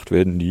Nummer 8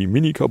 werden die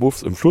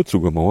Mini-Kabuffs im Flur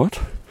zugemauert.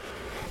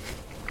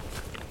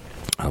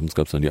 Abends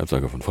gab es dann die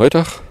Absage von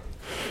Freitag.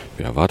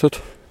 Wie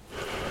erwartet.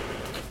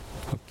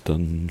 Hab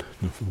dann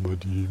eine Firma,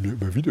 die mir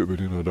immer wieder über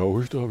den Radar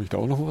huscht. Da habe ich da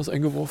auch noch was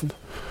eingeworfen.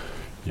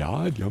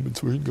 Ja, die haben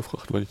inzwischen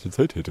gefragt, wann ich eine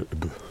Zeit hätte.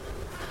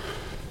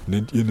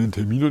 Nennt ihr einen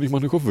Termin und ich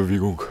mache eine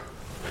Kopfbewegung.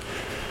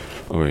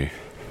 Okay.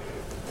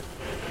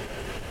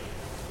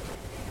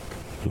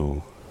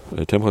 So.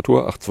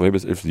 Temperatur 8,2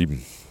 bis 11,7.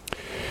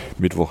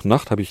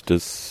 Mittwochnacht habe ich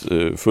das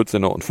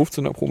 14er und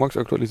 15er Pro Max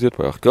aktualisiert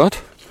bei 8 Grad.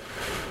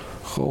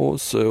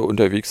 Raus.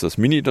 Unterwegs das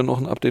Mini dann noch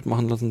ein Update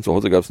machen lassen. Zu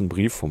Hause gab es einen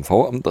Brief vom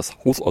V-Amt, dass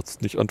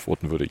Hausarzt nicht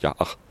antworten würde. Ja,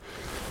 ach.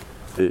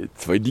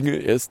 2 Dinge.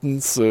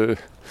 Erstens,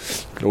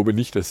 glaube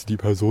nicht, dass die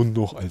Person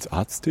noch als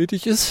Arzt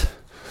tätig ist.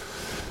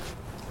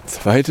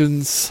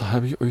 Zweitens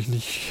habe ich euch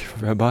nicht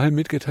verbal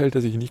mitgeteilt,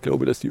 dass ich nicht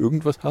glaube, dass die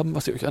irgendwas haben,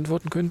 was sie euch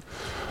antworten können.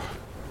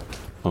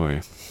 Aber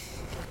ja,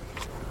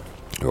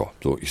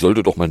 so, ich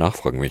sollte doch mal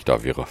nachfragen, wenn ich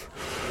da wäre.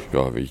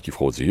 Ja, wenn ich die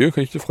Frau sehe,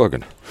 kann ich die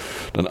fragen.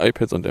 Dann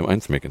iPads und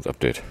M1 Mac ins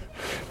Update.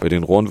 Bei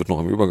den Rohren wird noch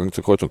im Übergang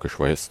zur Kreuzung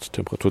geschweißt.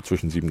 Temperatur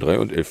zwischen 7,3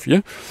 und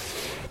 11,4.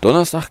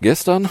 Donnerstag,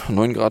 gestern,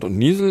 9 Grad und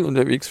Niesel.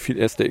 Unterwegs fiel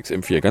erst der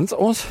XM4 ganz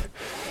aus.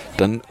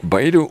 Dann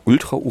beide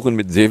Ultrauhren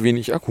mit sehr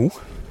wenig Akku.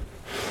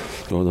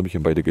 So, dann habe ich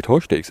ihn beide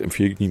getauscht. Der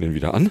XM4 ging dann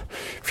wieder an.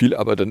 Fiel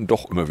aber dann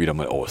doch immer wieder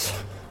mal aus.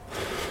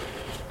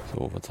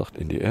 So, was sagt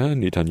NDR?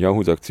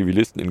 Netanyahu sagt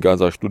Zivilisten in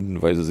Gaza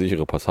stundenweise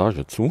sichere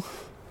Passage zu.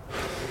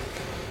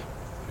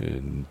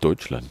 In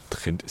Deutschland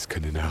Trend ist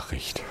keine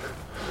Nachricht.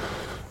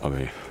 Aber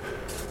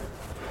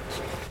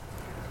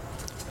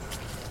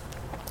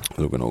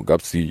so genau,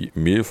 gab es die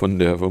Mail von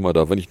der Firma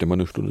da, wenn ich denn mal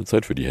eine Stunde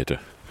Zeit für die hätte.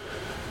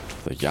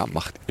 So, ja,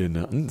 macht ihr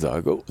eine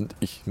Ansage und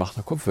ich mache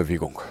eine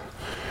Kopfbewegung.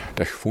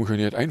 Das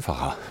funktioniert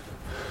einfacher.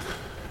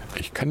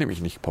 Ich kann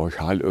nämlich nicht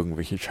pauschal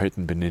irgendwelche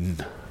Schalten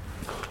benennen.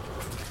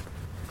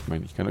 Ich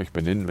meine, ich kann euch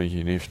benennen, wenn ich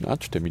den nächsten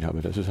Arzttermin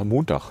habe. Das ist am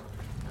Montag.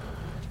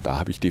 Da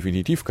habe ich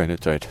definitiv keine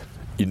Zeit.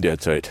 In der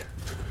Zeit.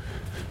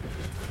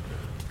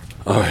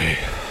 Okay.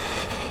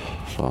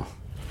 So.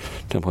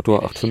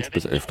 Temperatur 8,5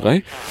 bis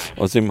 11,3.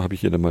 Außerdem habe ich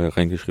hier dann mal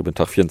reingeschrieben,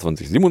 Tag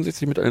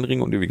 24,67 mit allen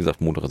Ringen und wie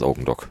gesagt, Montag ist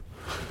Augendock.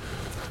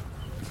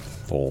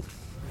 So.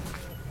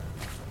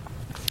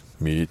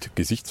 Mit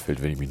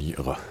Gesichtsfeld, wenn ich mich nie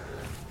irre.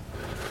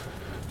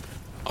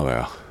 Aber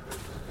ja.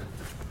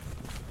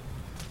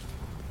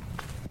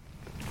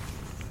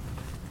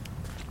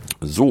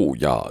 So,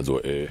 ja, also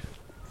 88%.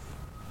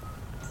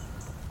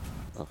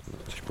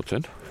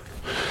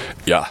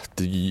 Ja,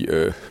 die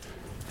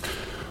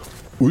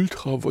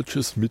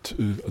Ultra-Watches mit,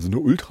 also eine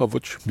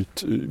Ultra-Watch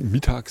mit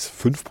mittags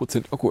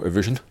 5% Akku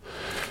erwischen,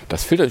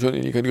 das fällt dann schon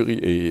in die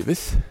Kategorie,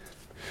 was?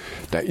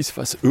 Da ist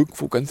was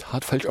irgendwo ganz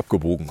hart falsch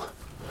abgebogen.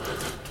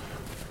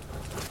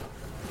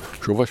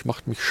 Sowas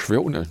macht mich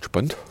schwer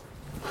unentspannt.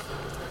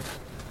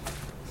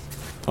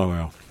 Aber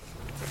ja.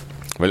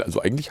 Weil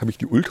also eigentlich habe ich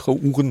die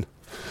Ultra-Uhren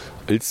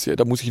als, ja,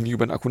 da muss ich nicht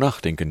über den Akku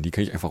nachdenken. Die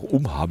kann ich einfach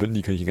umhaben,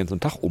 die kann ich den ganzen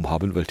Tag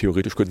umhaben, weil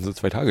theoretisch könnten sie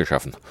 2 Tage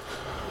schaffen.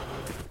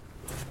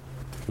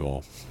 Ja.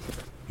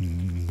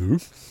 Nö.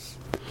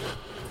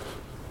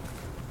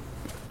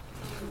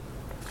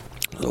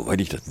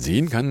 Soweit ich das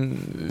sehen kann,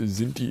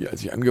 sind die,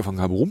 als ich angefangen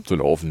habe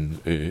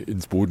rumzulaufen,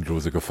 ins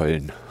Bodenlose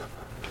gefallen.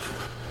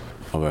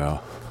 Aber ja.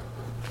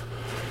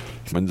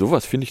 Ich meine,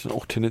 sowas finde ich dann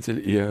auch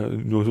tendenziell eher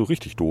nur so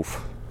richtig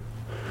doof.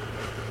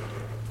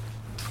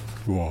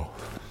 Ja,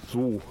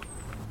 so.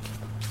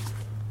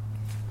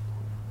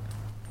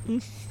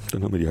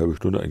 Dann haben wir die halbe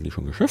Stunde eigentlich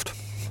schon geschafft.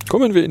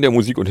 Kommen wir in der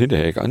Musik- und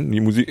Hinterecke an. Die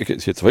Musikecke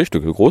ist hier 2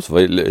 Stücke groß,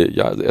 weil,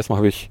 ja, also erstmal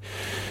habe ich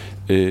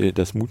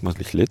das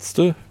mutmaßlich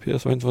letzte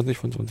PS22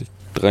 von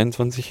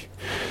 2023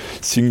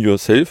 Sing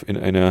Yourself in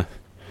einer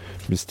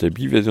Mr.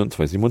 B-Version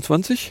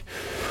 227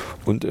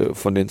 und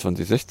von den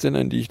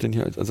 2016ern, die ich dann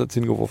hier als Ersatz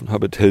hingeworfen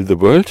habe, Tell the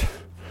World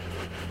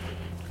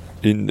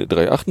in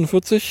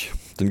 348.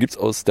 Dann gibt es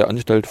aus der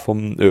Anstalt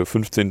vom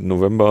 15.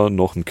 November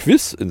noch ein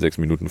Quiz in 6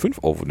 Minuten 5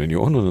 auf und in die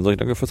Ohren. Und dann sage ich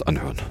danke fürs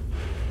Anhören.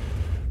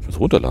 Fürs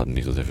Runterladen,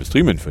 nicht so sehr fürs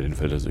Streamen, für den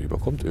Fall, dass ihr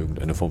überkommt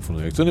irgendeine Form von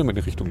Reaktion in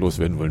meine Richtung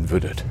loswerden wollen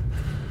würdet.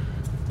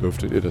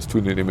 Dürftet ihr das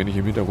tun, indem ihr nicht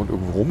im Hintergrund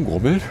irgendwo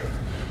rumgrummelt,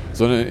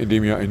 sondern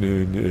indem ihr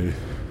eine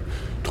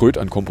Tröd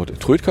an ComPod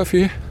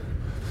Tröd-Café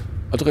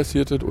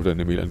adressiertet oder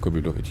eine Mail an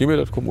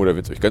computer@gmail.com oder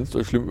wenn es euch ganz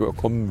doll schlimm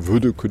überkommen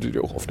würde, könntet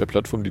ihr auch auf der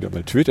Plattform, die da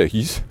mal Twitter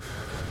hieß,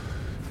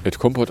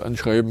 @ComPod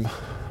anschreiben.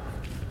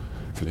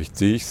 Vielleicht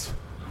sehe ich's.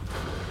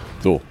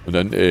 So, und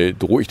dann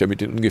drohe ich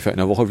damit in ungefähr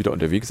einer Woche wieder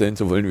unterwegs sein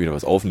zu wollen, wieder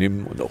was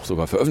aufnehmen und auch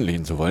sogar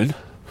veröffentlichen zu wollen.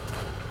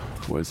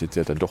 Weil es jetzt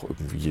ja dann doch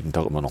irgendwie jeden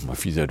Tag immer noch mal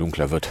viel sehr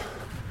dunkler wird.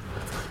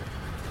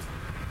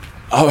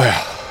 Aber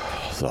ja,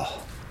 so.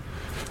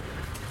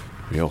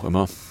 Wie auch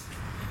immer.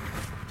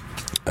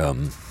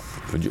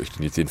 Wünsche ich euch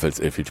dann jetzt jedenfalls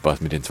viel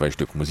Spaß mit den 2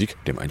 Stück Musik,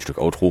 dem 1 Stück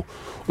Outro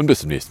und bis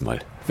zum nächsten Mal,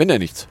 wenn da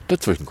nichts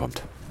dazwischen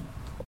kommt.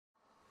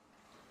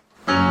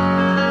 Around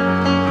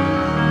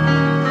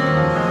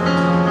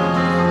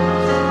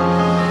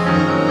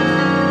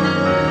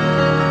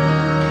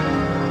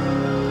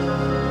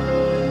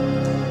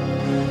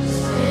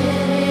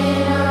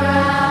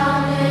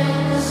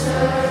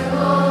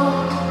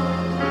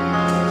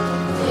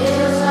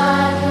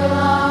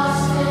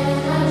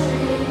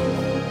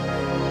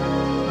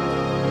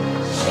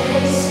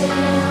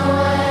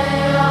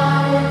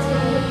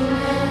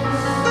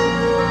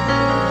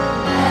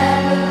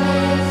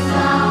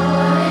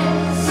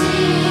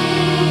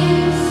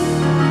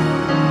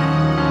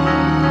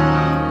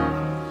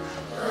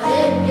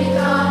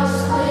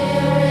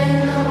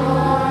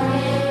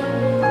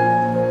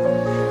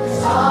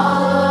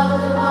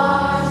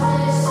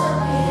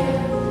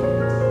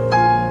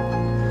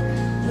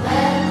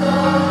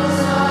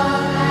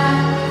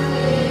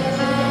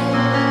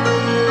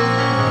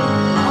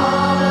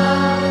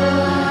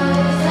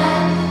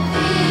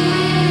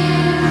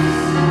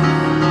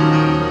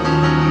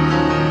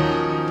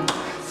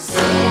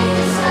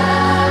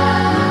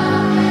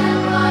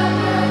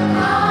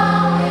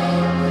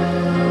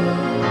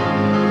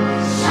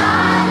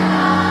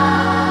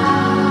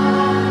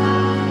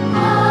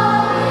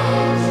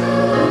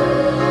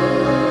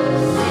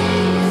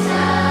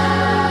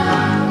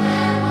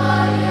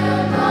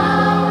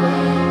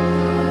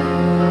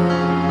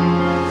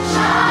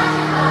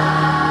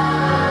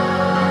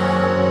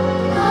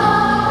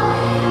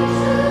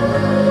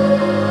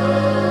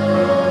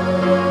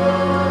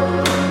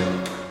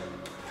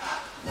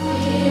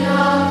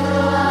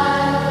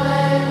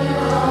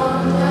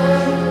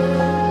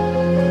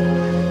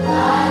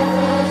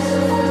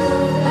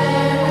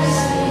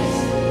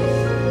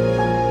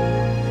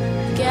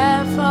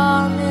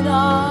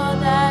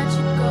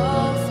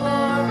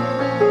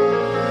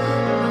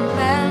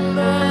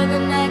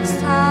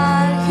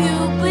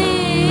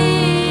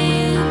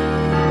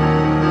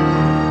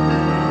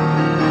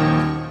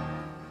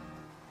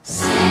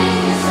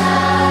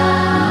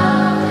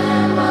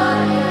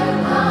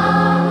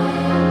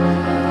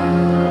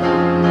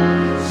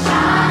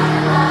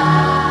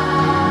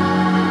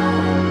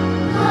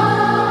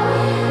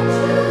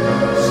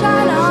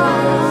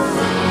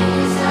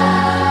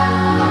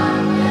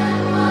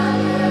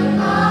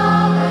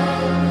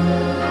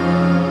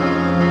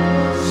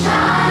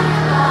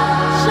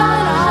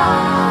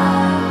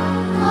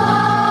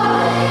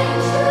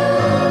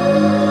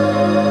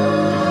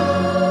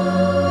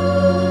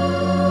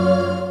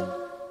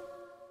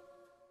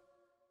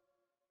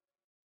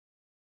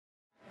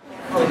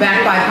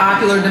back by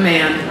popular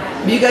demand.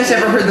 Have you guys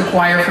ever heard the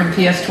choir from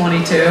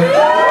PS22?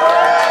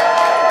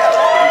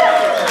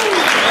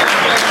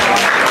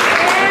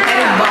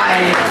 Headed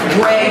by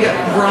Greg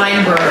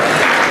Greinberg.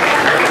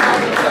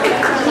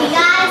 We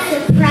got a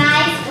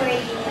surprise for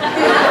you.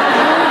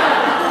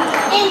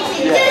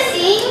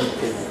 Introducing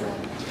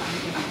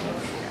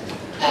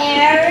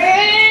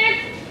Eric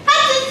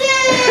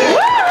Hutchinson!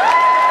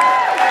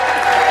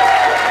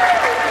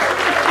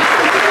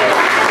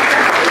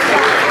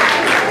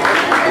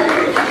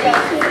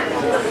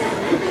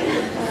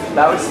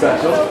 That was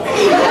special.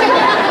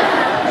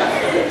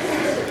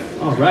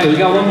 All right, we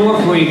got one more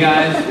for you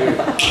guys. We're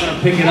gonna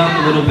pick it up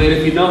a little bit.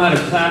 If you know how to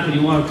clap and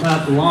you want to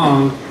clap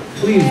along,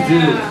 please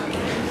do.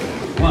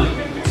 1,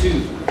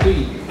 2,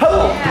 3, 4.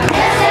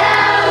 Let's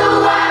tell the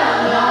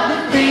world all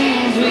the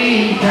things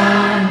we've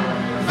done.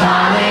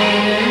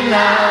 Falling in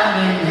love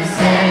in the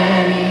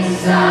setting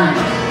sun.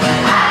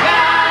 I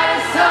got a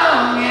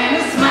song and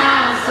a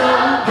smile so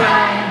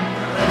bright.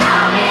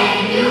 I'll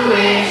make you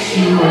wish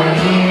you were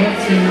here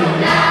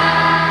tonight.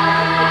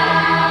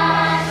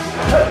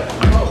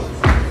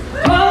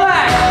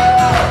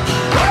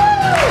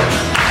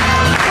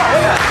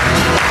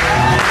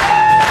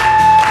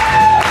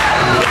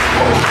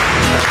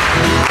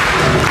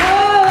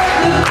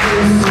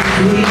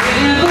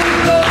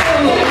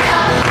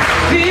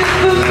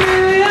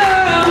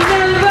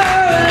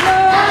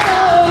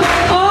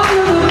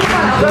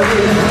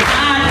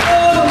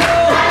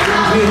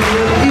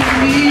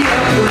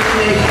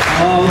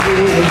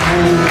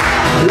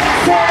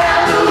 Let's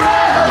tell the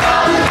world all the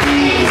things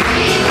we've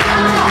done.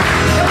 Falling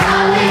in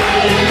love in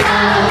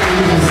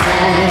the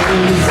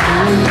setting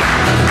sun. I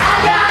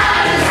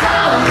got a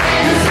song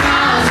and a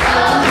smile so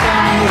bright.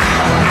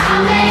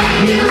 I'll make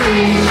you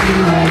wish you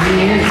were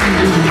here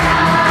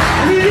tonight.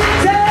 Will you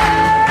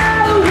tell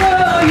the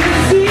world your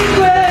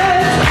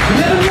secrets?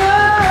 Let them know.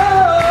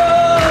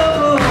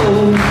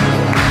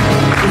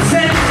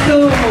 Set in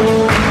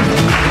stone.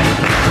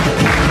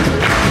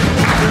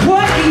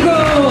 What can go?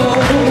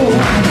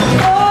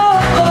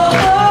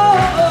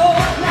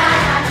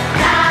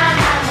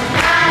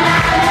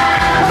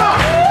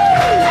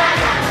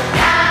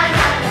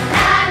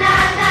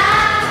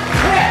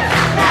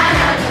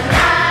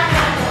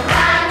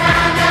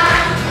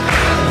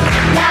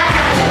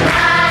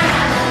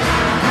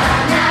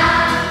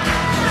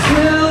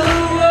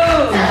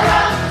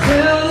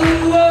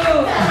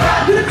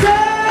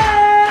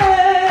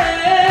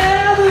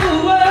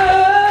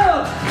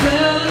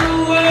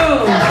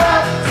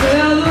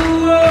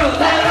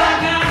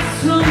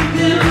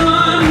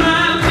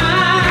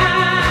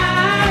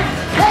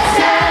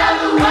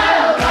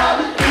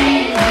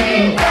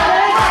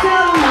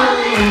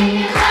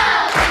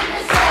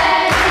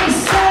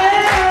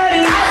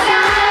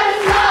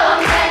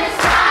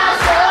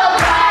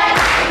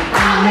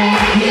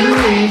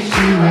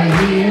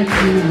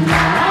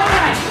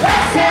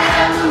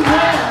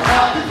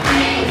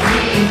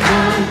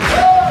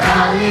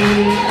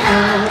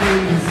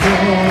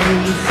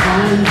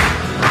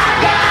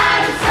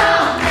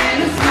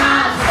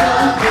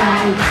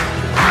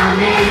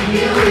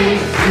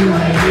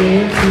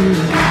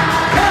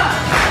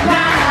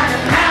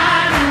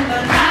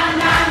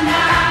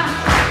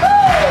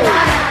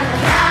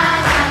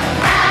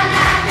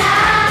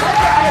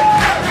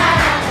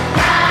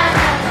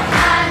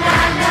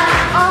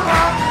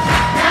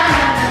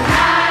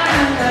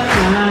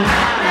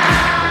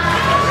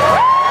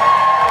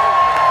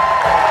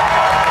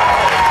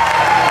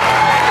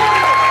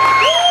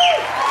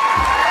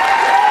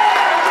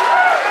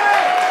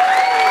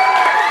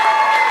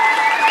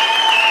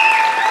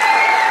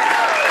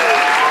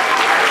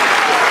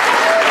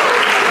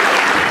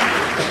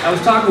 I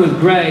was talking with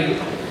Greg.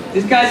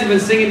 These guys have been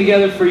singing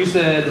together for, you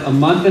said, a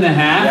month and a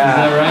half? Yeah. Is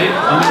that right?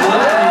 A month and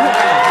a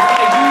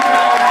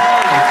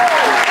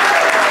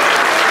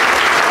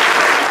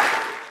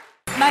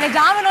half. Meine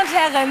Damen und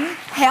Herren,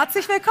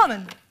 herzlich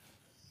willkommen.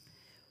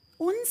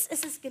 Uns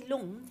ist es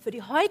gelungen, für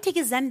die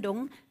heutige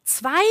Sendung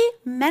 2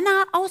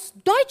 Männer aus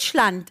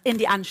Deutschland in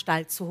die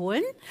Anstalt zu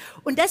holen.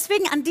 Und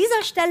deswegen an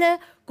dieser Stelle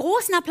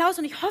großen Applaus.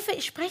 Und ich hoffe,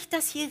 ich spreche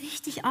das hier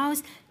richtig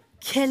aus.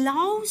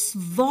 Klaus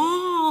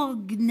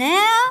Wagner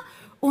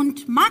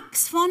und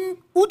Max von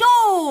Udo.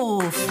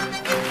 Oh,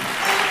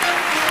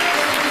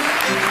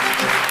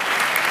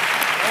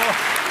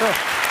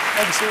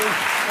 Dankeschön.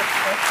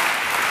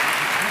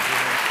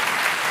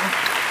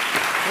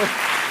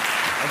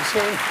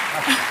 Dankeschön.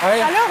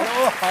 Hi. Hallo.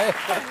 Hallo. Hi.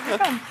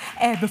 Willkommen.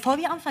 Bevor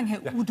wir anfangen, Herr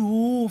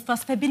Udo,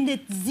 was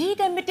verbindet Sie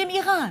denn mit dem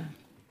Iran?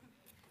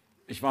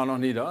 Ich war noch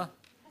nie da.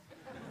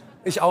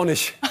 Ich auch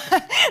nicht.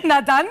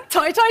 Na dann,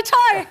 toi, toi,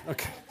 toi.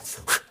 Okay.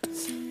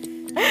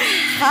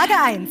 Frage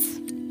 1.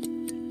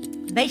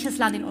 Welches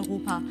Land in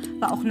Europa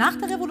war auch nach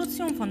der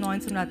Revolution von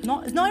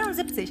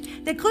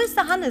 1979 der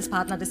größte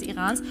Handelspartner des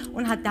Irans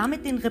und hat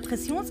damit den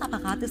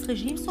Repressionsapparat des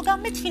Regimes sogar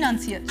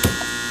mitfinanziert?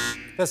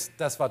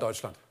 Das war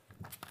Deutschland.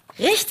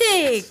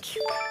 Richtig.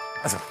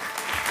 Also,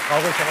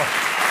 traurig, aber...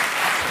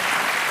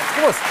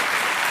 Prost.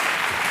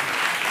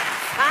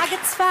 Frage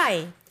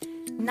 2.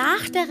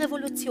 Nach der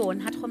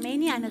Revolution hat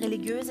Khomeini eine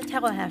religiöse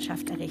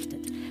Terrorherrschaft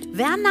errichtet.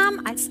 Wer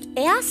nahm als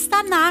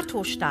erster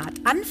NATO-Staat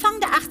Anfang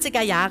der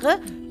 80er Jahre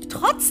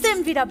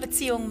trotzdem wieder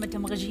Beziehungen mit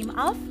dem Regime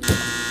auf?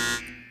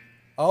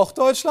 Auch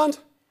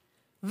Deutschland?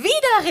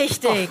 Wieder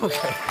richtig. Oh,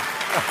 okay.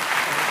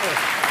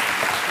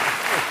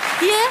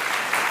 Hier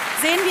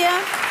sehen wir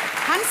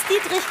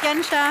Hans-Dietrich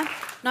Genscher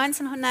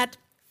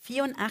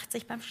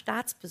 1984 beim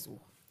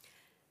Staatsbesuch.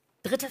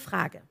 Dritte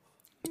Frage.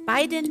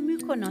 Bei den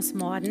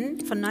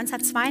Mykonos-Morden von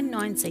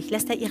 1992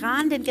 lässt der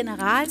Iran den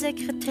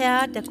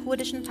Generalsekretär der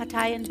kurdischen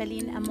Partei in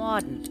Berlin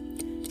ermorden.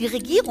 Die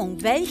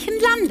Regierung welchen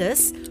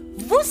Landes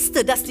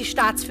wusste, dass die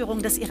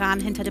Staatsführung des Iran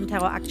hinter dem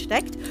Terrorakt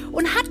steckt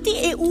und hat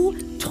die EU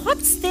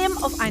trotzdem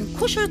auf einen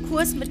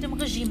Kuschelkurs mit dem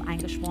Regime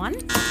eingeschworen?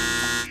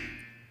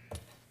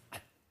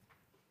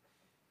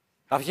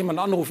 Darf ich jemanden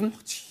anrufen?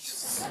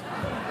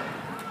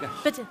 Ja.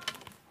 Bitte.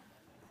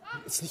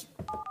 Ist nicht...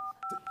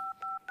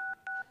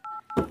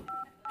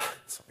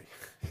 Sorry.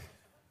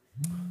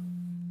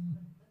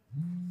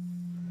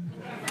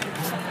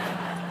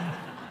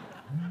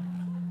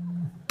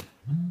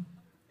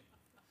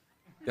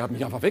 Der hat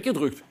mich einfach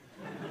weggedrückt.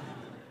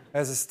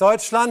 Es ist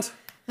Deutschland.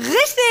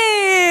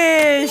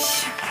 Richtig!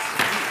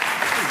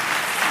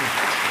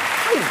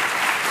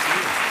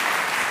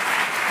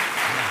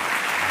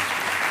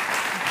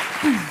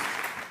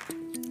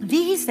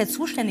 Wie hieß der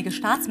zuständige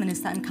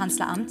Staatsminister im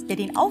Kanzleramt, der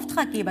den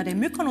Auftraggeber der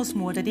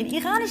Mykonos-Morde, den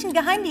iranischen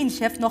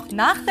Geheimdienstchef, noch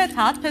nach der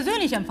Tat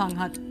persönlich empfangen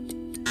hat?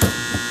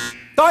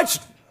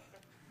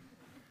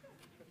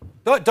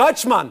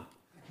 Deutschmann.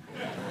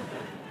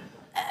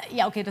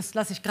 Ja, okay, das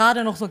lasse ich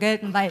gerade noch so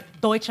gelten, weil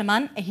deutscher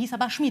Mann, er hieß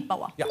aber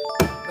Schmiedbauer. Ja,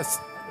 das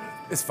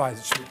ist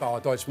weiß, Schmiedbauer,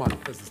 Deutschmann,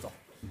 das ist doch...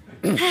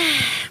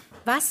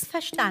 Was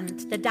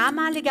verstand der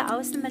damalige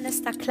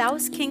Außenminister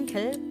Klaus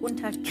Kinkel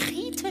unter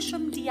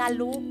kritischem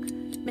Dialog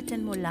mit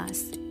den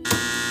Mullahs?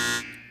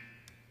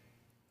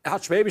 Er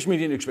hat Schwäbisch mit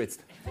ihnen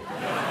geschwätzt.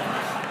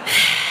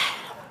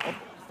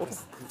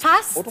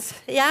 Fast,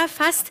 ja,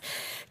 fast.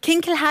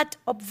 Kinkel hat,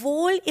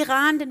 obwohl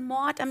Iran den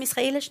Mord am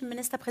israelischen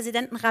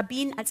Ministerpräsidenten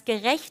Rabin als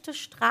gerechte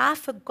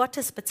Strafe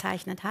Gottes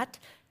bezeichnet hat,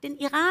 den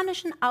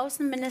iranischen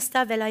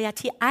Außenminister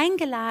Velayati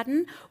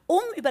eingeladen,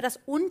 um über das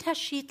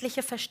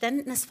unterschiedliche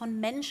Verständnis von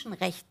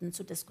Menschenrechten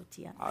zu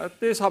diskutieren.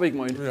 Das habe ich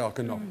gemeint. Ja,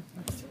 genau.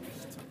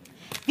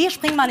 Wir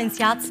springen mal ins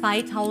Jahr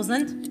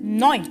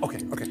 2009. Okay.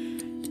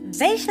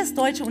 Welches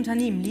deutsche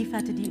Unternehmen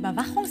lieferte die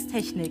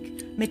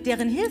Überwachungstechnik, mit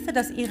deren Hilfe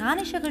das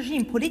iranische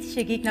Regime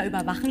politische Gegner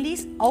überwachen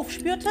ließ,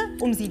 aufspürte,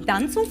 um sie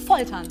dann zu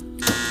foltern?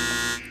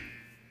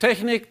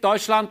 Technik,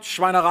 Deutschland,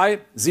 Schweinerei,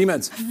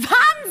 Siemens.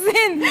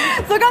 Wahnsinn!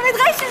 Sogar mit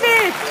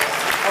Rechenweg!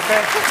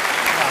 Okay.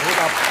 Ja, Hut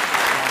ab.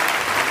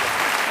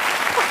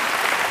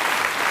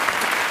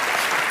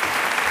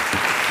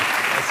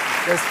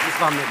 Das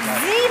war mir klar.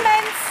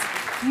 Siemens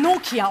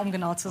Nokia, um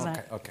genau zu sein.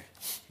 Okay.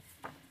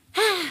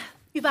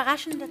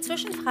 Überraschende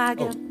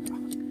Zwischenfrage.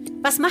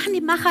 Was machen die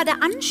Macher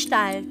der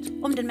Anstalt,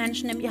 um den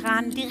Menschen im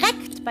Iran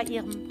direkt bei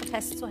ihrem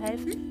Protest zu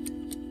helfen?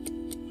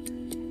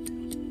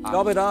 Ich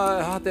glaube,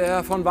 da hat der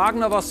Herr von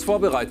Wagner was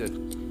vorbereitet.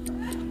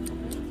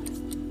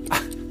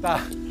 Da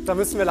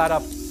müssen wir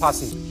leider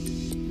passen.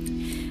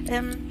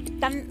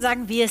 Dann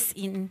sagen wir es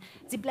Ihnen.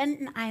 Sie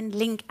blenden einen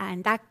Link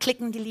ein. Da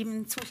klicken die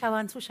lieben Zuschauer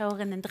und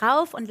Zuschauerinnen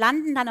drauf und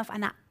landen dann auf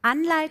einer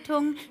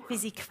Anleitung, wie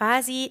sie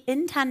quasi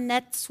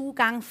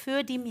Internetzugang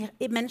für die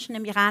Menschen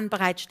im Iran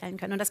bereitstellen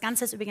können. Und das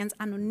Ganze ist übrigens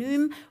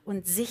anonym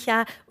und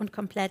sicher und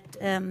komplett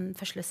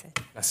verschlüsselt.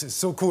 Das ist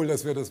so cool,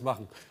 dass wir das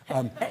machen.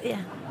 Ja.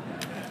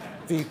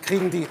 Wie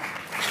kriegen die...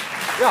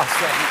 Ja,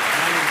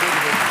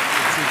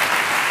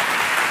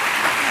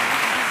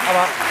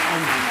 aber...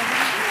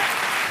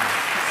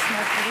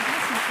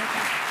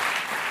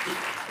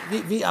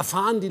 Wie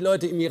erfahren die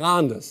Leute im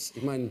Iran das?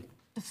 Ich meine...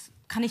 Das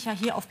kann ich ja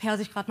hier auf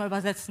Persisch gerade mal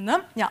übersetzen,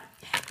 ne? Ja.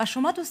 و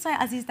شما دوستان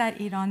عزیز در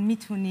ایران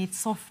میتونید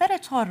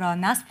سفره‌تان را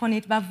نصب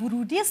کنید و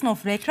ورودی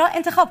سنوفریک را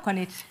انتخاب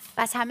کنید.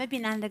 از همه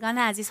بینندگان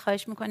عزیز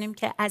خواهش میکنیم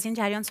که از این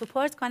جریان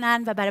سپورت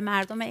کنن و برای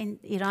مردم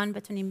ایران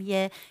بتونیم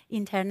یه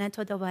اینترنت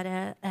رو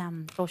دوباره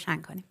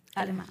روشن کنیم.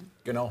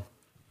 Genau.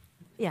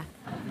 Ja.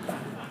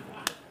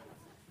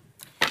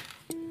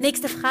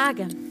 Nächste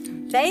Frage.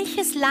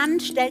 Welches Land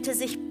stellte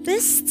sich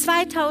bis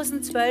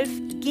 2012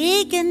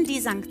 gegen die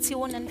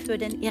Sanktionen für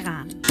den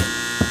Iran?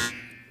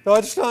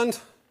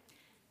 Deutschland.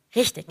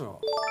 Richtig. Ja.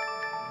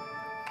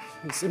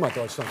 Ist immer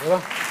Deutschland,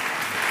 oder?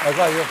 Also,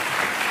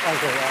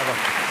 danke, aber...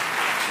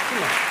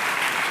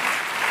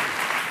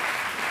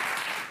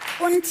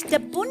 Und der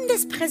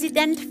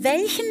Bundespräsident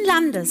welchen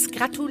Landes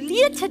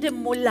gratulierte dem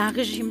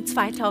Mullah-Regime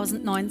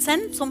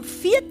 2019 zum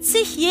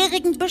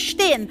 40-jährigen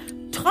Bestehen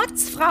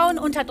trotz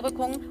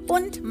Frauenunterdrückung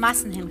und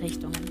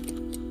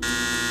Massenhinrichtungen?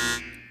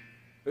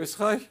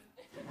 Österreich?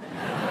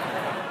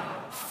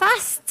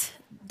 Fast.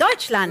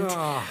 Deutschland.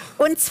 Ja.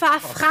 Und zwar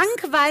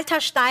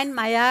Frank-Walter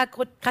Steinmeier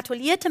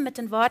gratulierte mit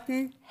den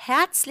Worten: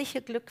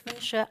 herzliche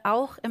Glückwünsche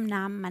auch im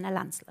Namen meiner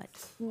Landsleute.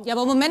 Ja,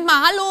 aber Moment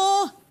mal,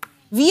 hallo!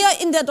 Wir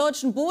in der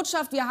deutschen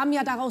Botschaft, wir haben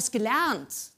ja daraus gelernt.